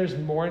usually there's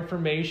more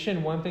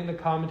information. One thing the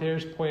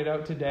commentators pointed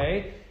out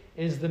today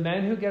is the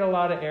men who get a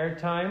lot of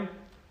airtime,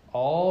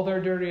 all their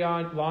dirty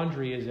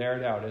laundry is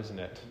aired out, isn't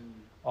it?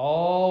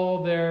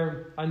 All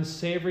their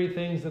unsavory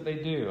things that they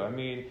do. I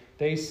mean,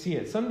 they see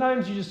it.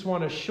 Sometimes you just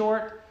want a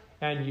short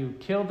and you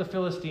killed the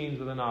Philistines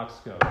with an ox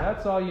goad.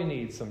 That's all you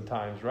need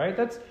sometimes, right?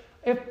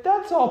 If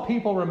that's all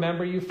people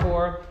remember you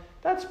for,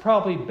 that's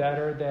probably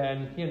better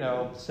than,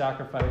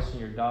 sacrificing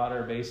your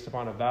daughter based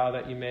upon a vow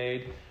that you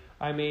made.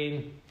 I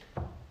mean,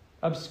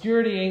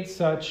 obscurity ain't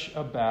such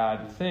a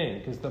bad thing,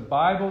 because the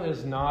Bible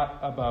is not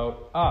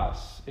about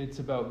us. It's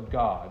about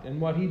God and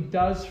what he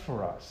does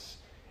for us.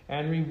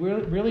 And we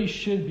really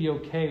should be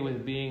okay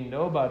with being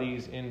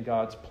nobodies in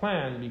God's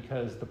plan,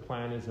 because the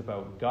plan is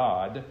about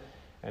God.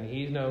 And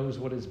he knows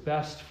what is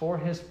best for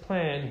his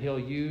plan. He'll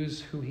use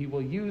who he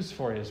will use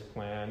for his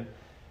plan.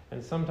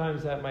 And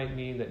sometimes that might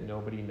mean that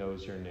nobody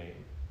knows your name.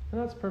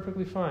 And that's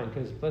perfectly fine,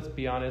 because let's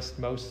be honest,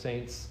 most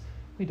saints,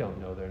 we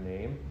don't know their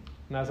name.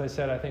 And as I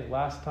said, I think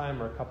last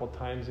time or a couple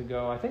times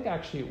ago, I think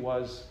actually it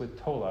was with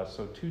Tola,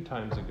 so 2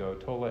 times ago,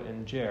 Tola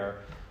and Jer.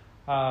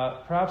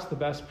 Perhaps the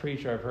best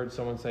preacher, I've heard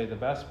someone say, the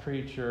best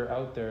preacher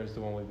out there is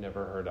the one we've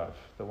never heard of,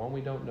 the one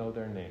we don't know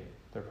their name.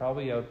 They're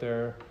probably out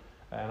there.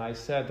 And I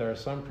said there are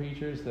some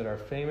preachers that are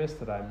famous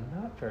that I'm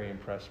not very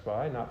impressed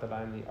by. Not that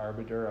I'm the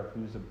arbiter of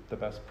who's the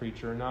best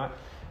preacher or not.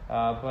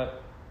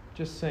 But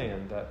just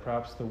saying that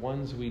perhaps the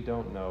ones we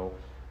don't know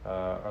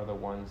are the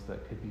ones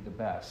that could be the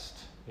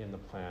best in the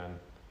plan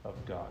of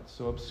God.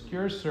 So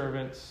obscure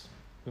servants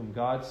whom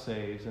God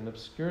saves, and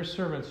obscure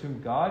servants whom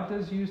God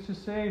does use to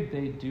save,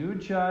 they do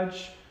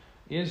judge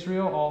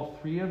Israel. All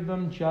 3 of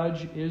them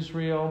judge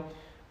Israel.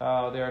 They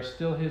are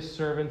still his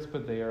servants,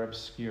 but they are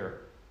obscure.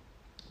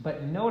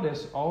 But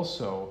notice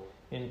also,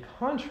 in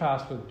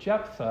contrast with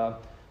Jephthah,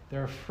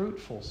 they're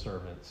fruitful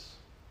servants.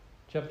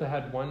 Jephthah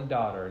had 1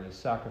 daughter, and he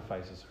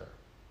sacrifices her.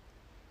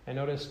 And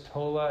notice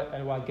Tola,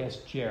 and I guess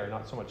Jer,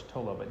 not so much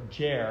Tola, but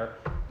Jer,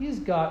 he's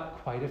got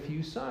quite a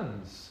few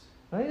sons.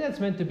 I think that's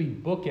meant to be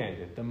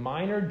bookended. The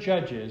minor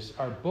judges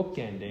are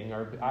bookending,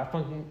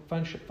 are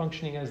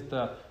functioning as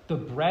the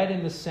bread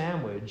in the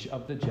sandwich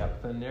of the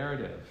Jephthah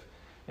narrative.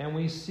 And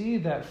we see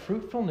that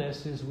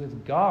fruitfulness is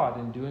with God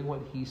and doing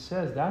what he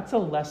says. That's a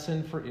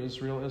lesson for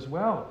Israel as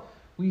well.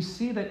 We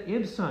see that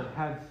Ibzan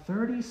had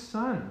 30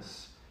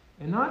 sons.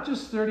 And not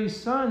just 30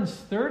 sons,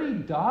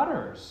 30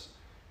 daughters.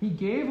 He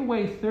gave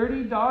away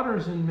 30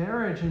 daughters in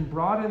marriage and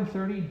brought in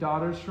 30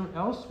 daughters from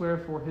elsewhere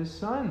for his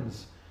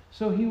sons.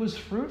 So he was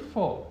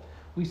fruitful.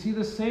 We see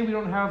the same. We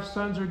don't have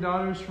sons or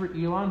daughters for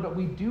Elon, but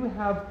we do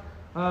have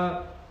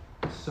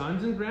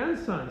sons and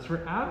grandsons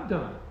for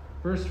Abdon.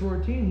 Verse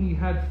 14, he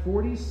had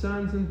 40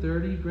 sons and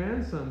 30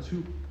 grandsons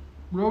who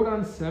rode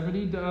on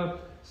 70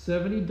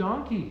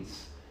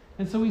 donkeys.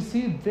 And so we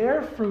see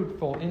they're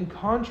fruitful in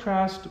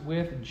contrast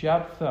with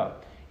Jephthah.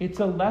 It's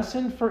a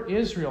lesson for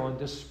Israel, and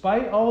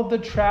despite all of the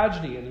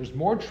tragedy, and there's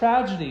more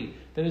tragedy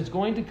that is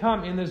going to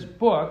come in this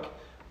book,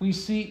 we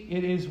see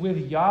it is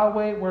with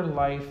Yahweh where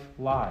life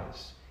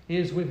lies. It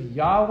is with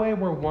Yahweh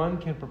where one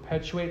can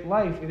perpetuate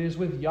life. It is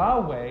with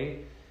Yahweh.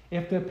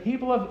 If the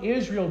people of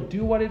Israel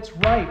do what is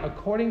right,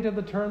 according to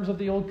the terms of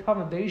the Old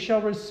Covenant, they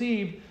shall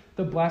receive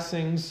the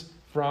blessings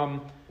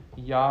from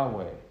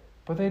Yahweh.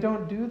 But they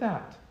don't do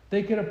that.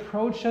 They could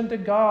approach unto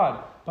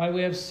God by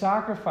way of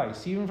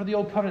sacrifice, even for the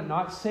Old Covenant,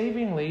 not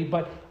savingly,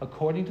 but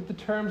according to the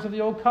terms of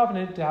the Old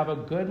Covenant, to have a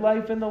good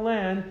life in the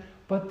land.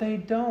 But they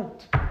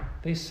don't.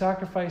 They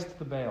sacrifice to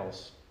the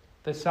Baals.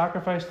 They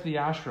sacrifice to the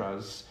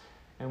Asherahs.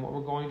 And what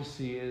we're going to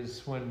see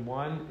is when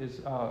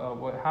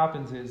what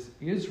happens is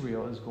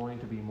Israel is going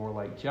to be more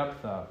like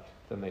Jephthah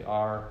than they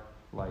are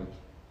like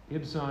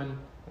Ibzan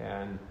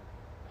and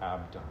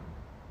Abdon.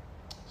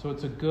 So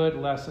it's a good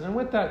lesson. And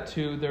with that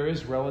too, there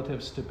is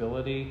relative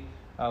stability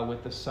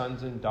with the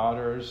sons and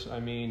daughters. I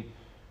mean,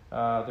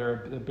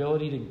 their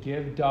ability to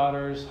give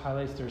daughters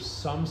highlights there's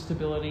some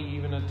stability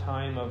even in a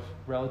time of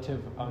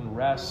relative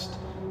unrest.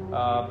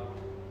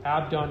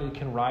 Abdon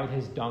can ride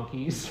his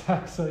donkeys,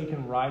 so he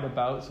can ride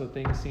about, so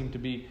things seem to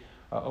be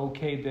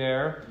okay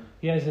there.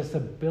 He has this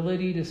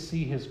ability to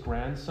see his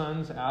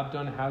grandsons.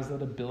 Abdon has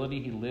that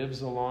ability. He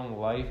lives a long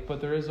life,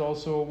 but there is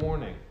also a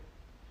warning.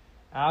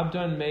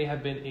 Abdon may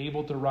have been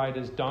able to ride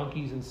his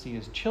donkeys and see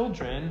his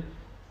children,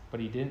 but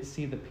he didn't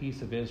see the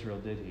peace of Israel,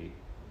 did he?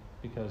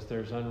 Because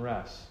there's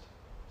unrest.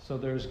 So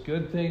there's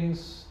good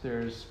things,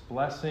 there's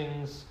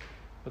blessings,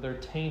 but they're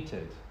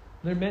tainted.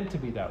 They're meant to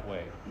be that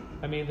way.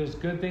 I mean, there's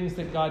good things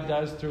that God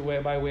does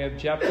by way of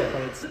Jephthah,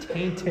 but it's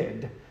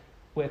tainted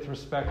with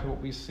respect to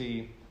what we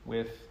see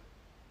with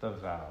the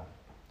vow.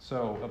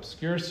 So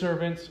obscure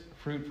servants,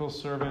 fruitful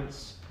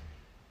servants,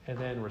 and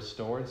then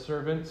restored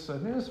servants. So I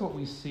think that's what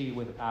we see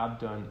with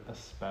Abdon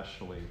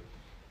especially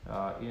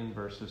in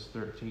verses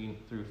 13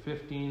 through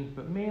 15,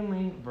 but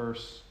mainly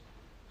verse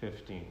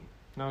 15.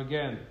 Now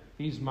again,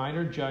 these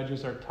minor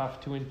judges are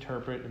tough to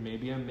interpret, and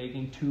maybe I'm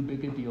making too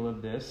big a deal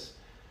of this,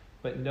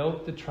 but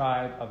note the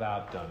tribe of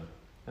Abdon,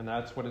 and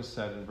that's what is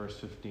said in verse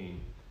 15.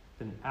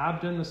 Then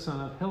Abdon the son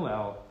of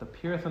Hillel, the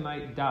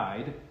Pirathonite,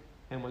 died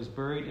and was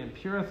buried in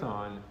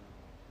Pirathon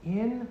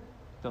in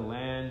the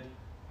land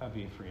of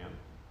Ephraim.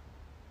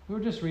 We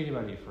were just reading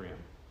about Ephraim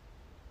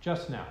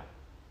just now,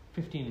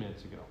 15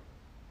 minutes ago.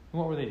 And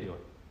what were they doing?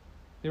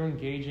 They were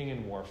engaging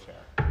in warfare.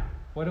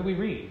 What do we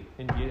read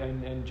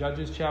in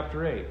Judges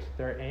chapter 8?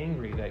 They're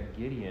angry that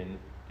Gideon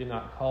did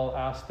not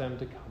ask them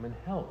to come and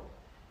help.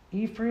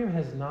 Ephraim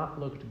has not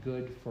looked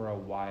good for a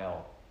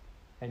while,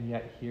 and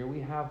yet here we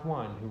have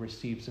one who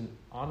receives an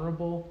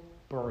honorable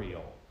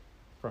burial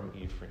from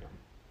Ephraim.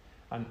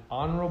 An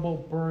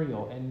honorable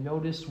burial, and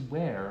notice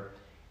where?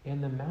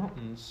 In the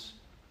mountains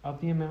of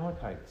the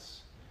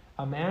Amalekites.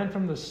 A man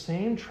from the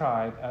same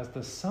tribe as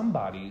the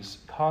somebodies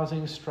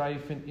causing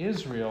strife in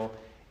Israel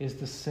is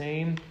the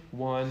same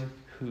one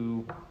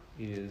who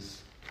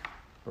is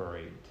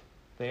buried.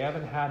 They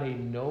haven't had a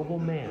noble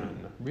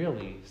man,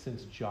 really,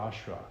 since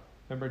Joshua.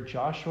 Remember,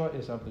 Joshua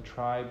is of the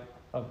tribe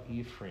of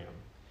Ephraim.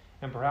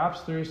 And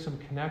perhaps there is some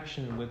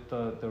connection with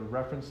the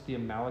reference to the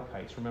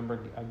Amalekites. Remember,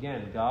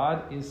 again,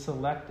 God is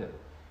selective.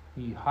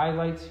 He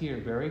highlights here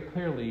very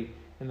clearly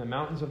in the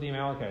mountains of the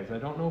Amalekites. I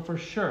don't know for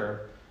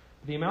sure.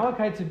 The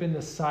Amalekites have been the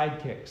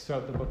sidekicks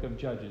throughout the book of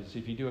Judges.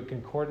 If you do a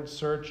concordant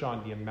search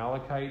on the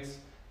Amalekites,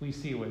 we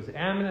see it was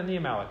Ammon and the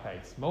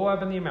Amalekites,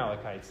 Moab and the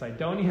Amalekites,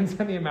 Sidonians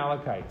and the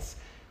Amalekites.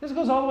 This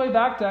goes all the way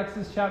back to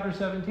Exodus chapter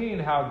 17,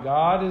 how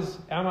God is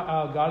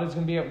going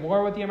to be at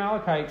war with the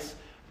Amalekites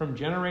from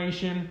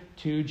generation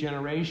to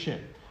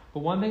generation.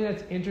 But one thing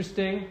that's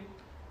interesting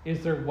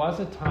is there was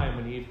a time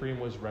when Ephraim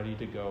was ready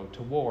to go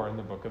to war in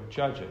the book of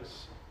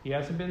Judges. He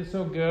hasn't been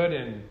so good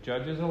in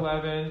Judges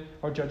 11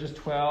 or Judges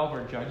 12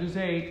 or Judges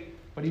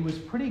 8, but he was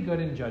pretty good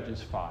in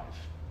Judges 5.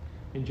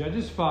 In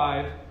Judges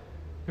 5,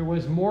 there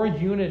was more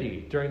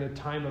unity during the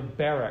time of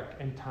Barak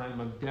and time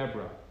of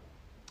Deborah.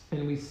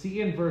 And we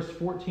see in verse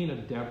 14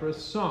 of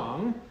Deborah's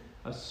song,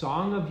 a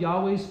song of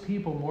Yahweh's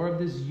people, more of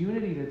this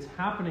unity that's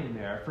happening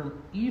there.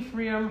 From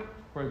Ephraim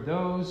were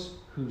those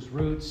whose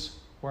roots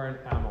were in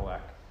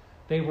Amalek.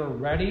 They were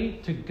ready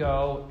to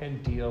go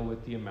and deal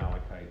with the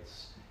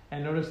Amalekites.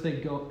 And notice they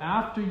go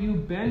after you,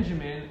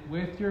 Benjamin,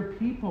 with your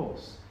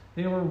peoples.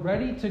 They were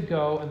ready to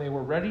go and they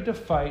were ready to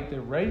fight.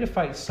 They're ready to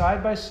fight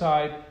side by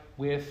side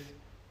with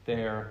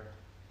their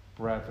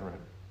brethren.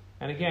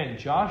 And again,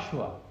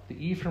 Joshua, the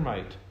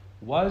Ephraimite,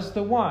 was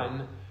the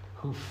one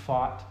who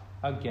fought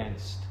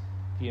against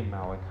the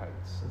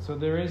Amalekites. And so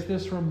there is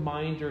this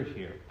reminder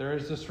here. There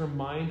is this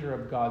reminder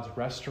of God's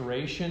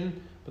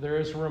restoration, but there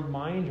is a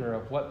reminder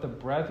of what the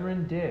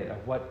brethren did,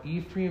 of what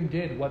Ephraim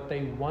did, what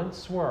they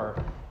once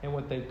were, and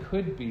what they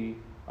could be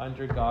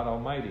under God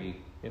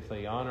Almighty if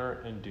they honor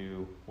and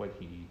do what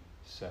he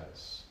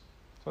says.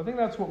 So I think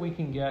that's what we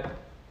can get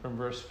from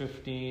verse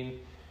 15.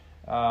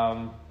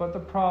 But the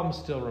problem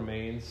still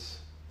remains.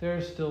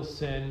 There's still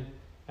sin.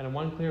 And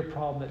one clear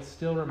problem that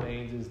still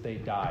remains is they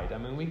died. I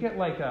mean, we get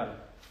like a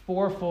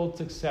fourfold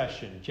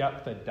succession.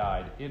 Jephthah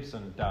died,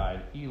 Ibzan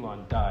died,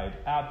 Elon died,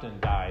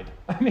 Abdon died.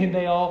 I mean,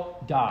 they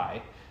all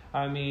die.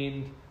 I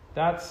mean,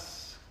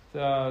 that's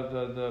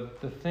the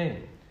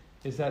thing,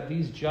 is that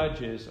these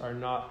judges are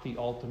not the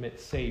ultimate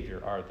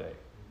savior, are they?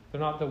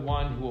 They're not the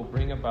one who will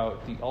bring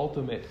about the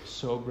ultimate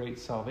so great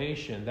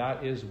salvation.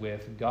 That is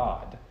with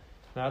God.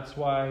 That's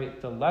why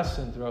the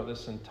lesson throughout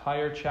this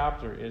entire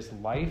chapter is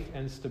life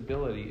and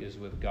stability is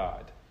with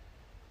God.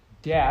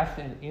 Death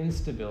and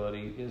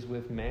instability is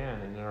with man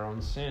in our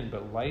own sin,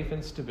 but life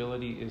and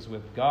stability is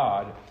with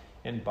God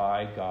and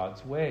by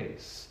God's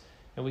ways.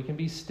 And we can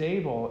be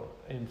stable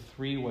in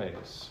three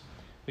ways.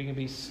 We can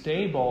be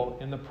stable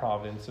in the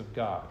providence of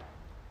God.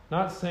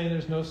 Not saying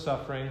there's no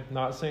suffering,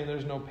 not saying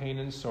there's no pain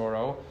and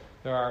sorrow.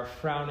 There are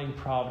frowning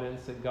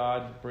providence that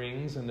God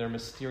brings, and they're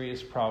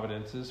mysterious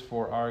providences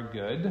for our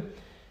good.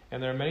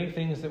 And there are many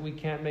things that we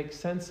can't make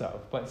sense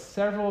of. But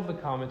several of the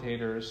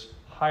commentators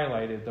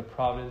highlighted the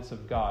providence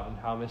of God and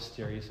how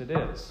mysterious it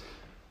is.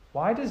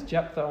 Why does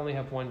Jephthah only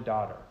have one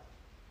daughter?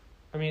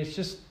 I mean, it's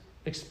just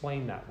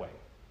explained that way.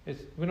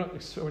 It's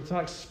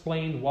not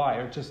explained why,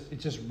 or it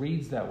just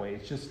reads that way.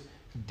 It's just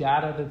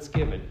data that's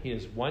given. He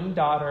has one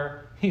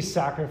daughter, he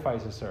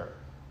sacrifices her.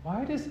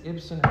 Why does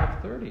Ibsen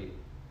have 30?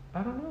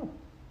 I don't know.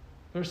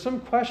 There's some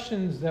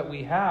questions that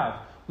we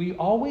have. We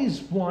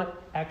always want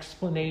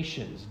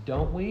explanations,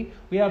 don't we?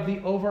 We have the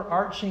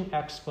overarching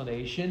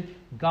explanation.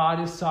 God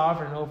is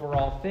sovereign over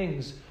all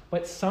things.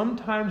 But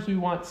sometimes we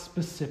want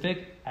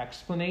specific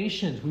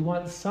explanations. We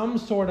want some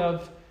sort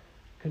of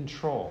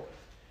control.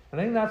 And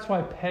I think that's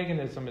why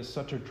paganism is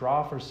such a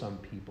draw for some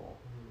people.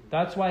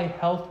 That's why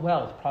health,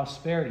 wealth,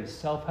 prosperity,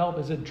 self-help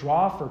is a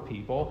draw for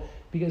people,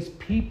 because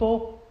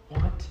people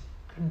want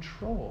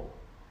control.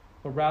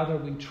 But rather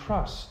we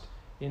trust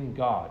in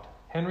God.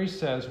 Henry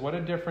says what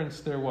a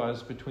difference there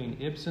was between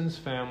Ibsen's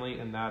family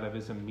and that of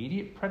his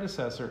immediate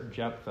predecessor,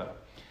 Jephthah.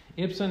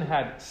 Ibsen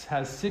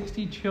has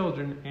 60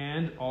 children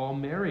and all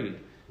married.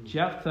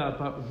 Jephthah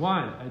but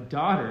one, a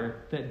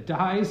daughter that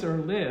dies or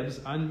lives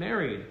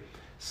unmarried.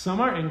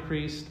 Some are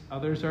increased,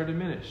 others are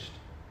diminished.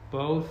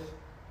 Both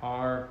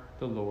are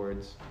the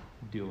Lord's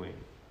doing.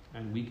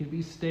 And we can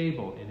be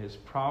stable in his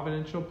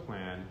providential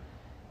plan,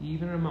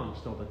 even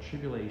amongst all the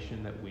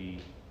tribulation that we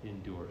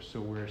endure.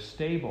 So we're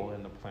stable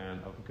in the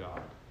plan of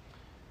God.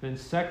 Then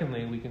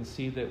secondly, we can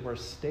see that we're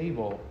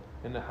stable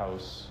in the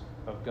house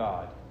of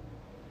God.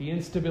 The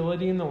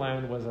instability in the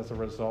land was as a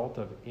result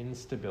of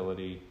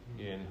instability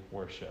in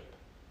worship.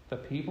 The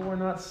people were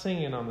not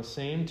singing on the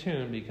same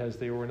tune because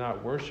they were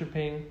not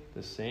worshiping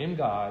the same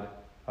God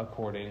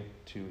according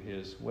to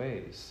his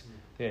ways.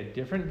 They had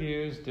different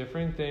views,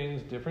 different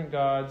things, different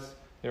gods.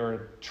 There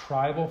were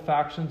tribal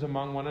factions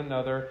among one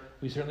another.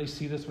 We certainly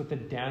see this with the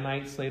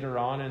Danites later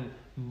on, and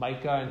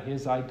Micah and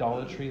his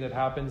idolatry that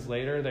happens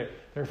later.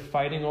 They're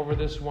fighting over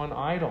this one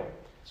idol.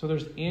 So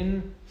there's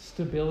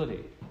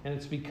instability. And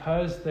it's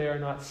because they are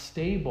not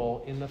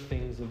stable in the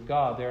things of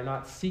God. They are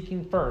not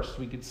seeking first,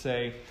 we could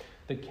say,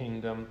 the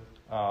kingdom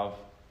of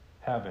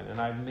heaven. And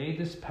I've made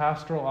this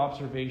pastoral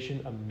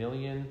observation a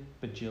million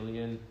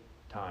bajillion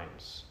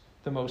times.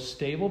 The most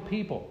stable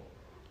people,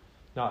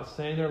 not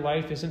saying their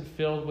life isn't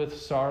filled with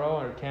sorrow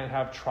or can't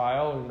have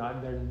trial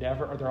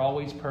or they're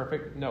always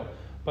perfect. No,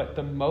 but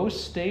the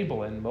most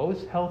stable and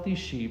most healthy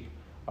sheep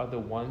are the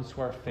ones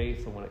who are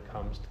faithful when it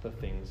comes to the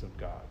things of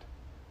God.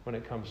 When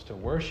it comes to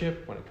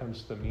worship, when it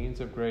comes to the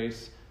means of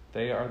grace,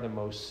 they are the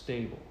most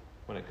stable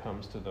when it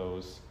comes to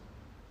those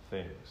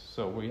things.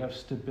 So we have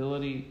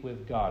stability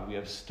with God. We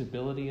have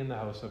stability in the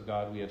house of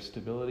God. We have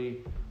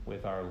stability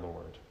with our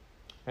Lord.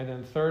 And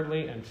then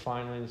thirdly and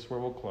finally, this is where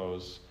we'll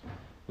close,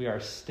 we are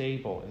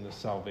stable in the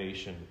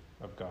salvation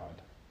of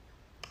God.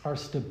 Our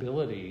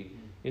stability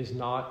is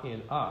not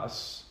in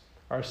us.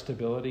 Our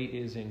stability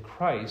is in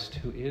Christ,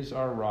 who is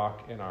our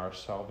rock and our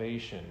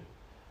salvation.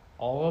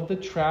 All of the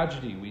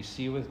tragedy we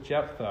see with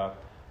Jephthah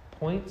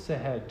points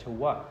ahead to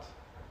what?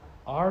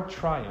 Our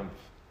triumph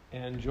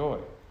and joy,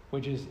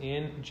 which is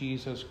in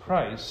Jesus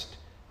Christ,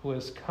 who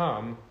has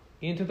come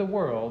into the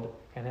world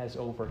and has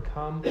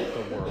overcome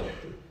the world,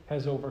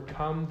 has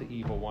overcome the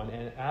evil one.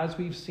 And as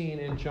we've seen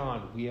in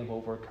John, we have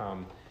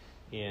overcome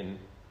in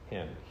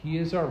him. He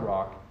is our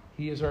rock.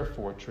 He is our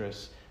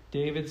fortress.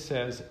 David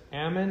says,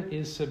 Ammon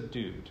is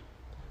subdued,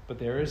 but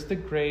there is the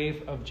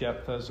grave of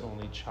Jephthah's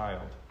only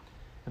child.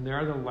 And there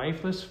are the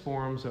lifeless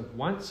forms of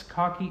once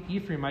cocky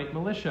Ephraimite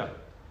militia.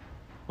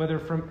 Whether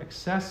from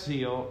excess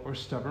zeal or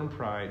stubborn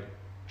pride,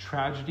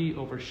 tragedy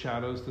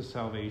overshadows the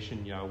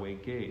salvation Yahweh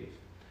gave.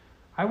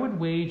 I would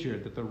wager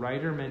that the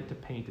writer meant to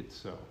paint it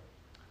so.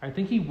 I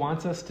think he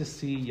wants us to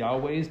see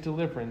Yahweh's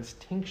deliverance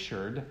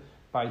tinctured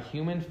by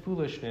human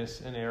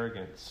foolishness and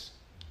arrogance.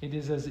 It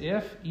is as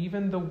if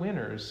even the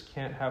winners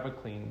can't have a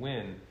clean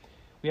win.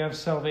 We have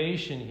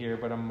salvation here,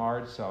 but a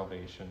marred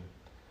salvation.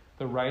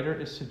 The writer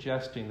is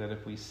suggesting that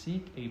if we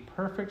seek a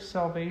perfect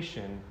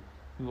salvation,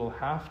 we will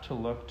have to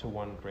look to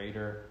one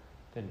greater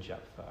than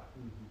Jephthah.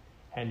 Mm-hmm.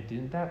 And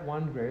didn't that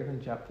one greater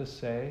than Jephthah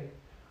say,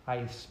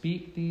 I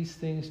speak these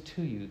things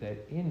to you,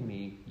 that in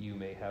me you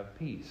may have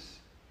peace.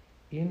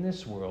 In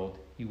this world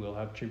you will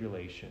have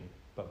tribulation,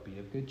 but be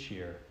of good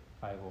cheer.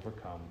 I have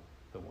overcome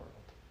the world.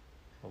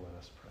 Well, let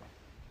us pray.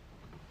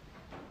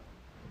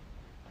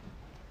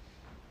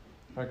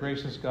 Our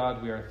gracious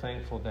God, we are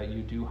thankful that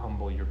you do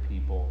humble your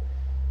people,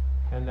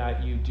 and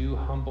that you do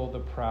humble the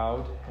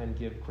proud and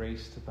give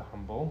grace to the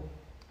humble.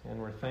 And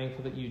we're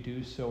thankful that you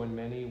do so in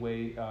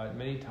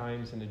many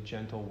times in a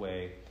gentle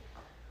way.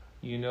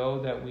 You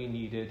know that we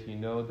need it. You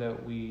know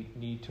that we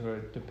need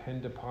to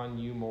depend upon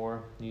you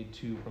more, need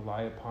to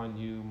rely upon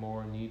you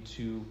more, need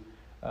to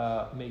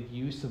make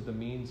use of the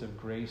means of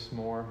grace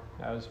more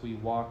as we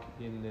walk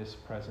in this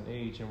present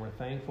age. And we're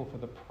thankful for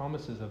the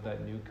promises of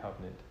that new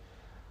covenant,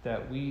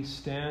 that we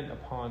stand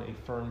upon a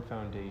firm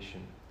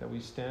foundation, that we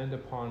stand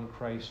upon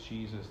Christ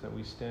Jesus, that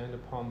we stand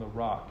upon the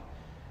rock.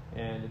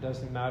 And it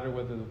doesn't matter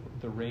whether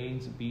the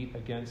rains beat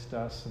against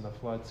us and the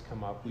floods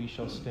come up, we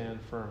shall stand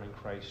firm in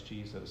Christ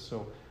Jesus.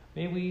 So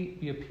may we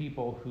be a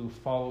people who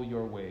follow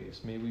your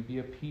ways. May we be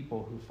a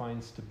people who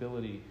find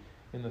stability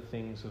in the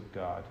things of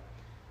God.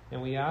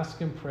 And we ask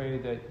and pray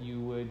that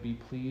you would be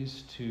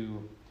pleased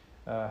to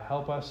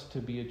help us to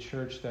be a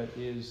church that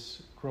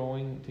is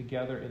growing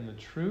together in the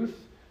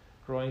truth,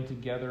 growing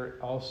together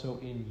also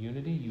in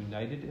unity,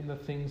 united in the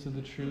things of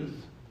the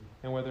truth.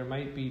 And where there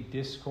might be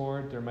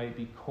discord, there might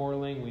be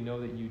quarreling, we know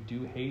that you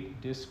do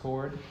hate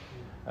discord.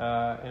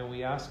 And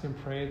we ask and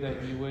pray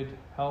that you would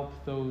help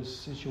those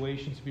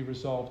situations be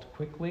resolved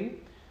quickly,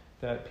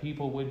 that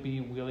people would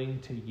be willing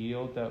to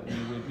yield, that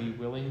we would be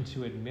willing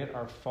to admit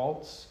our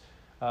faults,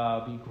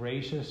 be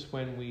gracious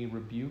when we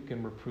rebuke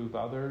and reprove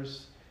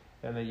others,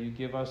 and that you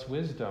give us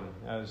wisdom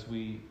as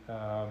we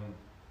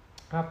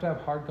have to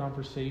have hard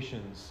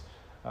conversations,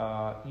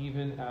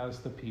 even as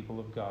the people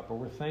of God. But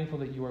we're thankful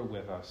that you are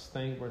with us.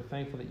 We're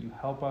thankful that you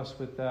help us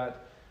with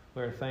that.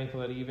 We're thankful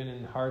that even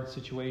in hard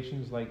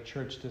situations like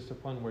church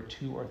discipline, where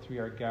 2 or 3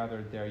 are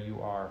gathered, there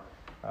you are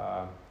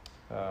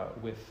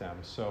with them.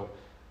 So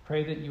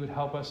pray that you would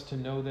help us to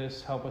know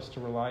this, help us to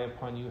rely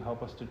upon you,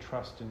 help us to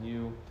trust in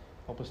you,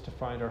 help us to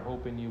find our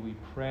hope in you, we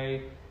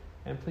pray.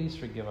 And please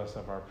forgive us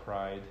of our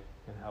pride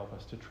and help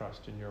us to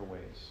trust in your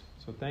ways.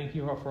 So thank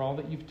you for all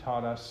that you've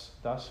taught us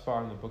thus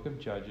far in the book of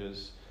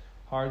Judges.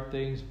 Hard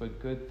things, but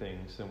good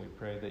things. And we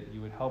pray that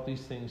you would help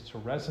these things to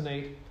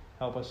resonate,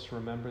 help us to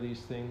remember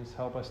these things,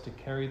 help us to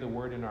carry the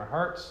word in our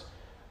hearts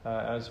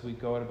as we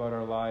go about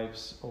our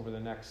lives over the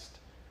next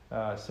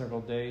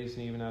several days,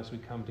 and even as we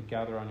come to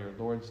gather on your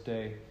Lord's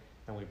Day.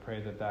 And we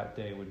pray that that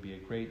day would be a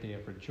great day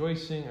of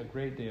rejoicing, a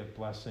great day of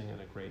blessing, and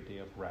a great day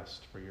of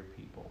rest for your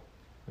people.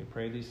 We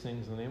pray these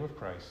things in the name of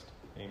Christ.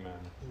 Amen.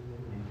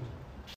 Amen.